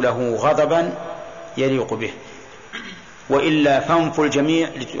 فأثبتوا له غضبا يليق به، وإلا فانفوا الجميع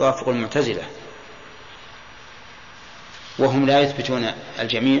لتوافقوا المعتزلة، وهم لا يثبتون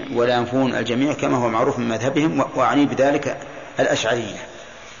الجميع ولا ينفون الجميع كما هو معروف من مذهبهم، وأعني بذلك الأشعرية.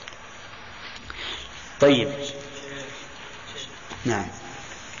 طيب، نعم.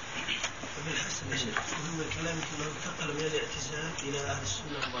 انتقل من الاعتزال إلى أهل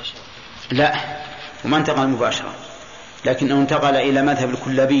السنة مباشرة؟ لا، وما انتقل مباشرة، لكنه انتقل إلى مذهب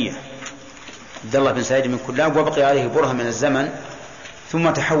الكلابية، عبد الله بن سعيد من كلاب، وبقي عليه برهة من الزمن، ثم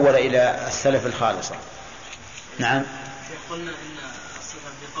تحول إلى السلف الخالصة. نعم. قلنا إن الصفة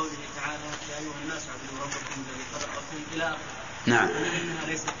بقوله تعالى يا أيها الناس اعبدوا ربكم الذي خلقكم إلى آخره. نعم. إنها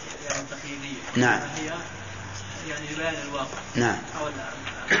ليست يعني تقييدية. نعم. هي يعني بيان الواقع. نعم. أو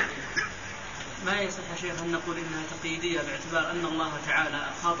ما يصح شيخ أن نقول إنها تقييدية باعتبار أن الله تعالى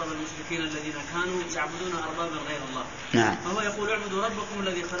خاطب المشركين الذين كانوا يعبدون أربابا غير الله. نعم. فهو يقول اعبدوا ربكم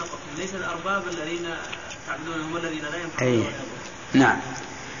الذي خلقكم، ليس الأرباب الذين تعبدونهم الذين لا ينفعون. أي. نعم.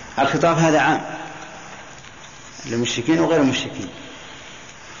 الخطاب هذا عام للمشركين وغير المشركين،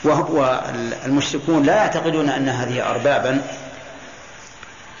 والمشركون لا يعتقدون أن هذه أربابا،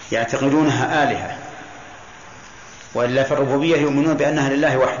 يعتقدونها آلهة، وإلا في الربوبية يؤمنون بأنها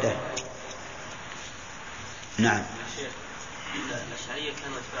لله وحده. نعم. الأشعرية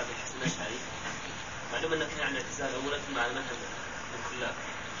كانوا أتباع بالحسن الأشعري، معلوم أنه كان عن الاعتزال أولا مع المذهب من كلاب،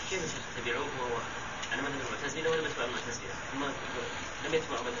 كيف تبعوه وهو على مذهب المعتزلة ولا يتبع المعتزلة؟ هم لم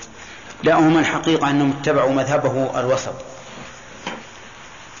يتبعوا مذهب. لا، هم الحقيقة أنهم اتبعوا مذهبه الوسط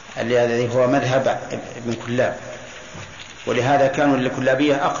الذي هو مذهب ابن كلاب، ولهذا كانوا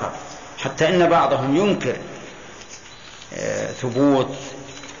للكلابية أقرب، حتى إن بعضهم ينكر ثبوت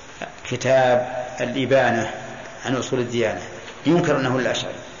كتاب الإبانة عن أصول الديانة، ينكر أنه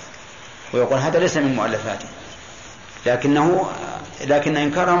الأشعري ويقول هذا ليس من مؤلفاته، لكن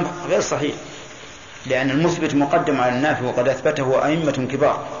إنكارهم غير صحيح، لأن المثبت مقدم على النافي، وقد أثبته أئمة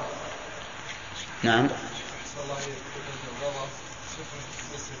كبار. نعم.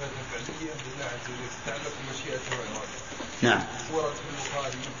 نعم. ورد في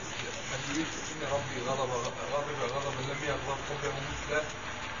البخاري حديث إن ربي غضب غضبا لم يغضب قبله مثله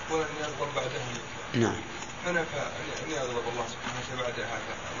ولن يغضب بعده مثله. نعم. فنفى أن يغضب الله سبحانه وتعالى بعد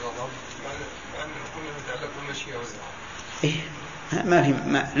هذا الغضب، مع أن كله يتعلق بالمشيئة والإرادة. إيه،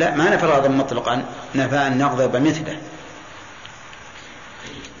 ما نفى الغضب مطلقا، نفى أن نغضب مثله،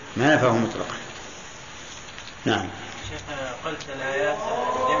 ما نفاه مطلقا. نعم. شيخ قلت الآيات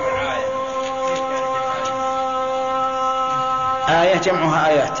جمع آية جمعها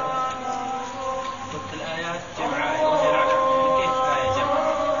آيات. قلت الآيات جمع آية وهي العلامة، كيف آية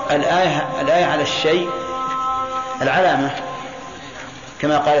جمع؟ الآية على الشيء العلامة،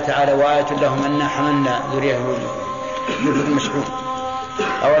 كما قال تعالى وآية لهم أنا حملنا ذريته بالفلك المشحون،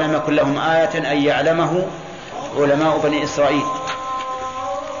 أولم يكن لهم آية أن يعلمه علماء بني إسرائيل.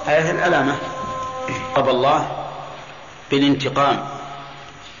 آية العلامة. قضى الله بالانتقام،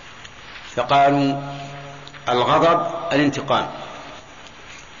 فقالوا الغضب الانتقام،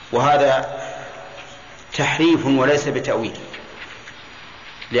 وهذا تحريف وليس بتأويل،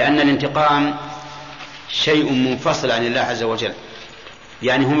 لأن الانتقام شيء منفصل عن الله عز وجل،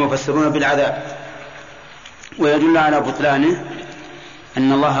 يعني هم يفسرون بالعذاب، ويدل على بطلانه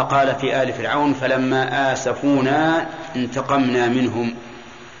أن الله قال في آل فرعون فلما آسفونا انتقمنا منهم،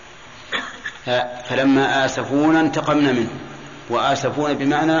 فلما آسفونا انتقمنا منهم، وآسفونا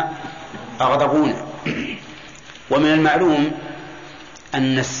بمعنى أغضبونا. ومن المعلوم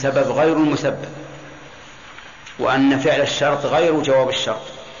أن السبب غير المسبب، وأن فعل الشرط غير جواب الشرط،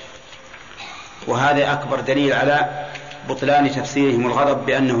 وهذا أكبر دليل على بطلان تفسيرهم الغضب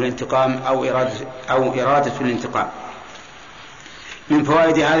بأنه الانتقام أو إرادة الانتقام. من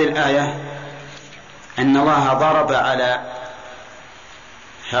فوائد هذه الآية أن الله ضرب على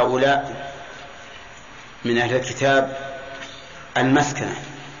هؤلاء من أهل الكتاب المسكنة،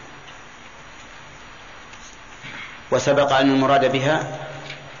 وسبق أن المراد بها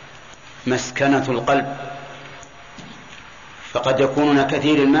مسكنة القلب، فقد يكونون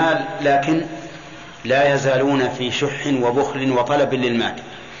كثير المال لكن لا يزالون في شح وبخل وطلب للمال.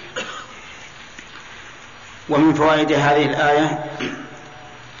 ومن فوائد هذه الآية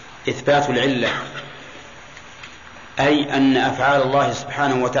إثبات العلة، أي أن أفعال الله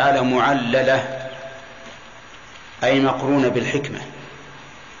سبحانه وتعالى معللة، أي مقرونة بالحكمة،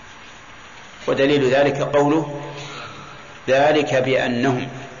 ودليل ذلك قوله ذلك بأنهم.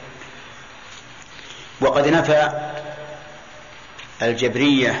 وقد نفى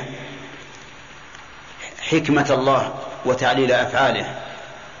الجبرية حكمة الله وتعليل أفعاله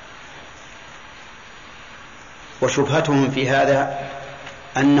وشبهتهم في هذا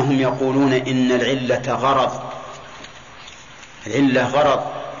أنهم يقولون إن العلة غرض، العلة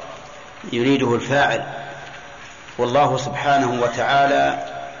غرض يريده الفاعل، والله سبحانه وتعالى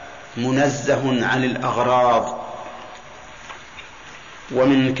منزه عن الأغراض.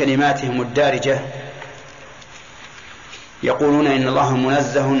 ومن كلماتهم الدارجة يقولون إن الله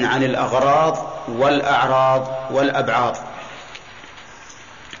منزه عن الأغراض والأعراض والأبعاض،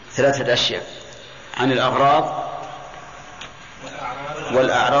 ثلاثة أشياء: عن الأغراض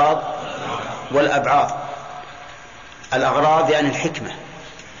والأعراض والأبعاض. الأغراض يعني الحكمة،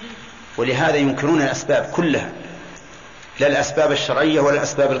 ولهذا ينكرون الأسباب كلها، لا الأسباب الشرعية ولا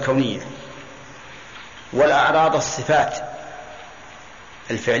الأسباب الكونية. والأعراض الصفات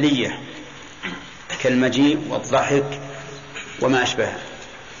الفعلية كالمجيء والضحك وما أشبهها.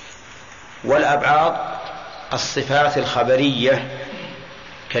 والأبعاض الصفات الخبرية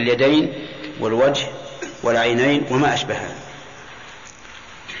كاليدين والوجه والعينين وما أشبهها.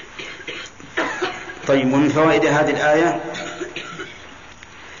 طيب، ومن فوائد هذه الآية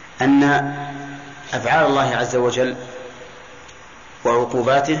أن أفعال الله عز وجل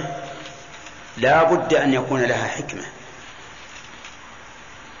وعقوباته لا بد أن يكون لها حكمة،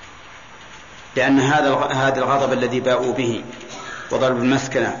 لأن هذا الغضب الذي باءوا به وضرب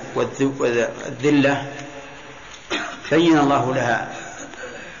المسكنة والذلة بين الله لها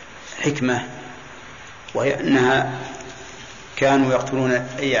حكمة، وهي أنها كانوا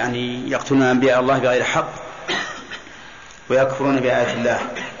يقتلون أنبياء الله بغير حق ويكفرون بآيات الله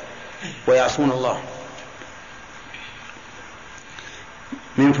ويعصون الله.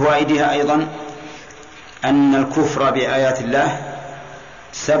 من فوائدها أيضا أن الكفر بآيات الله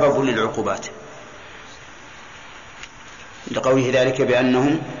سبب للعقوبات، لقوله ذلك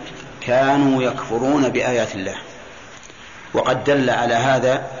بأنهم كانوا يكفرون بآيات الله. وقد دل على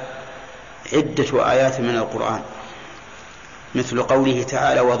هذا عدة آيات من القرآن، مثل قوله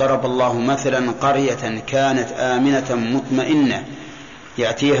تعالى: وضرب الله مثلا قرية كانت آمنة مطمئنة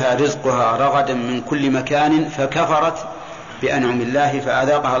يأتيها رزقها رغدا من كل مكان فكفرت بأنعم الله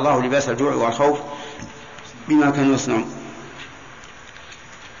فأذاقها الله لباس الجوع والخوف بما كانوا يصنعون.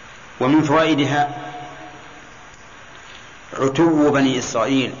 ومن فوائدها عتو بني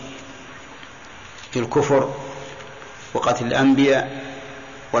إسرائيل في الكفر وقتل الأنبياء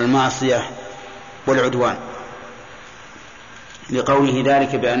والمعصية والعدوان، لقوله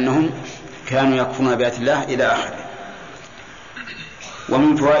ذلك بأنهم كانوا يكفرون بآيات الله إلى آخره.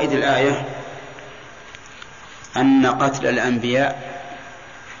 ومن فوائد الآية أن قتل الأنبياء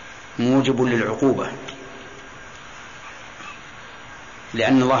موجب للعقوبة،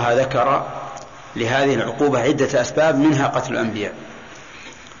 لأن الله ذكر لهذه العقوبة عدة أسباب، منها قتل الأنبياء،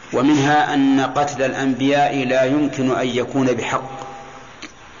 ومنها أن قتل الأنبياء لا يمكن أن يكون بحق،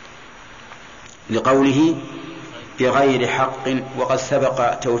 لقوله بغير حق، وقد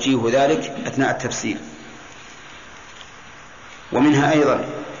سبق توجيه ذلك أثناء التفسير. ومنها أيضا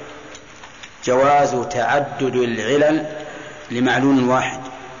جواز تعدد العلل لمعلول واحد،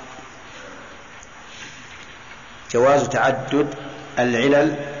 جواز تعدد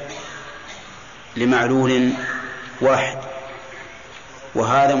العلل لمعلول واحد،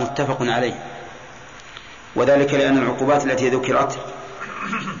 وهذا متفق عليه، وذلك لأن العقوبات التي ذكرت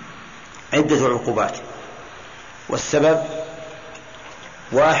عدة عقوبات، والسبب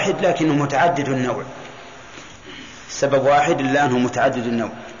واحد لكنه متعدد النوع، السبب واحد إلا أنه متعدد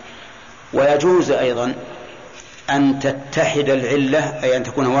النوع. ويجوز أيضا أن تتحد العلة، أي أن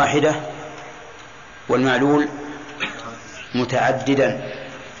تكون واحدة والمعلول متعددا،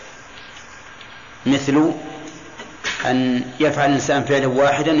 مثل أن يفعل الإنسان فعلا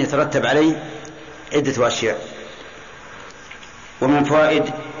واحدا يترتب عليه عدة أشياء. ومن فوائد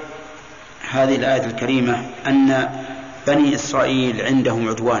هذه الآية الكريمة أن بني إسرائيل عندهم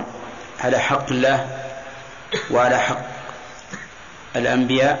عدوان على حق الله وعلى حق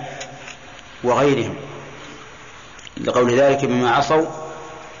الأنبياء وغيرهم، لقول ذلك بما عصوا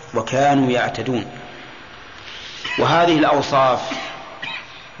وكانوا يعتدون. وهذه الأوصاف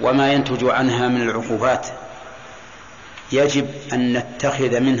وما ينتج عنها من العقوبات يجب أن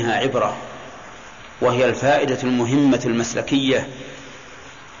نتخذ منها عبرة، وهي الفائدة المهمة المسلكية،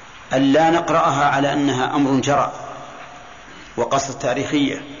 أن لا نقرأها على أنها أمر جرى وقصة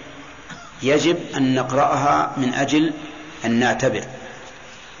تاريخية، يجب أن نقرأها من أجل أن نعتبر،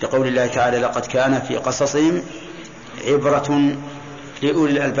 لقول الله تعالى: لقد كان في قصصهم عبرة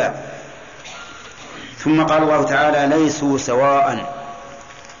لأولي الألباب. ثم قال الله تعالى: ليسوا سواء،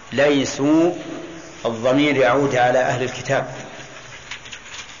 ليسوا الضمير يعود على أهل الكتاب،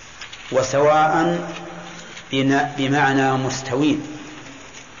 وسواء بمعنى مستوين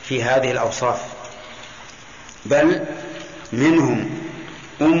في هذه الأوصاف، بل منهم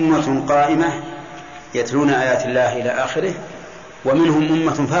أمة قائمة يتلون آيات الله إلى آخره، ومنهم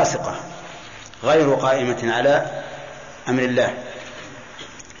أمة فاسقة غير قائمة على أمر الله،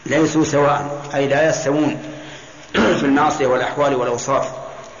 ليسوا سواء، أي لا يستوون في المعصية والأحوال والأوصاف.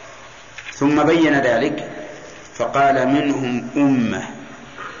 ثم بين ذلك فقال منهم أمة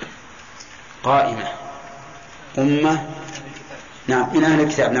قائمة، أمة نعم من أهل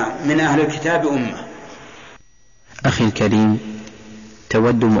الكتاب، نعم من أهل الكتاب أمة. أخي الكريم،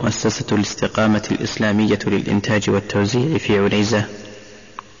 تود مؤسسة الاستقامة الإسلامية للإنتاج والتوزيع في عنيزة،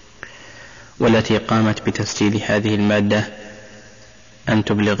 والتي قامت بتسجيل هذه المادة، أن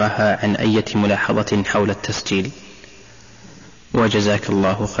تبلغها عن أي ملاحظة حول التسجيل، وجزاك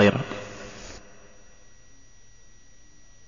الله خيرا.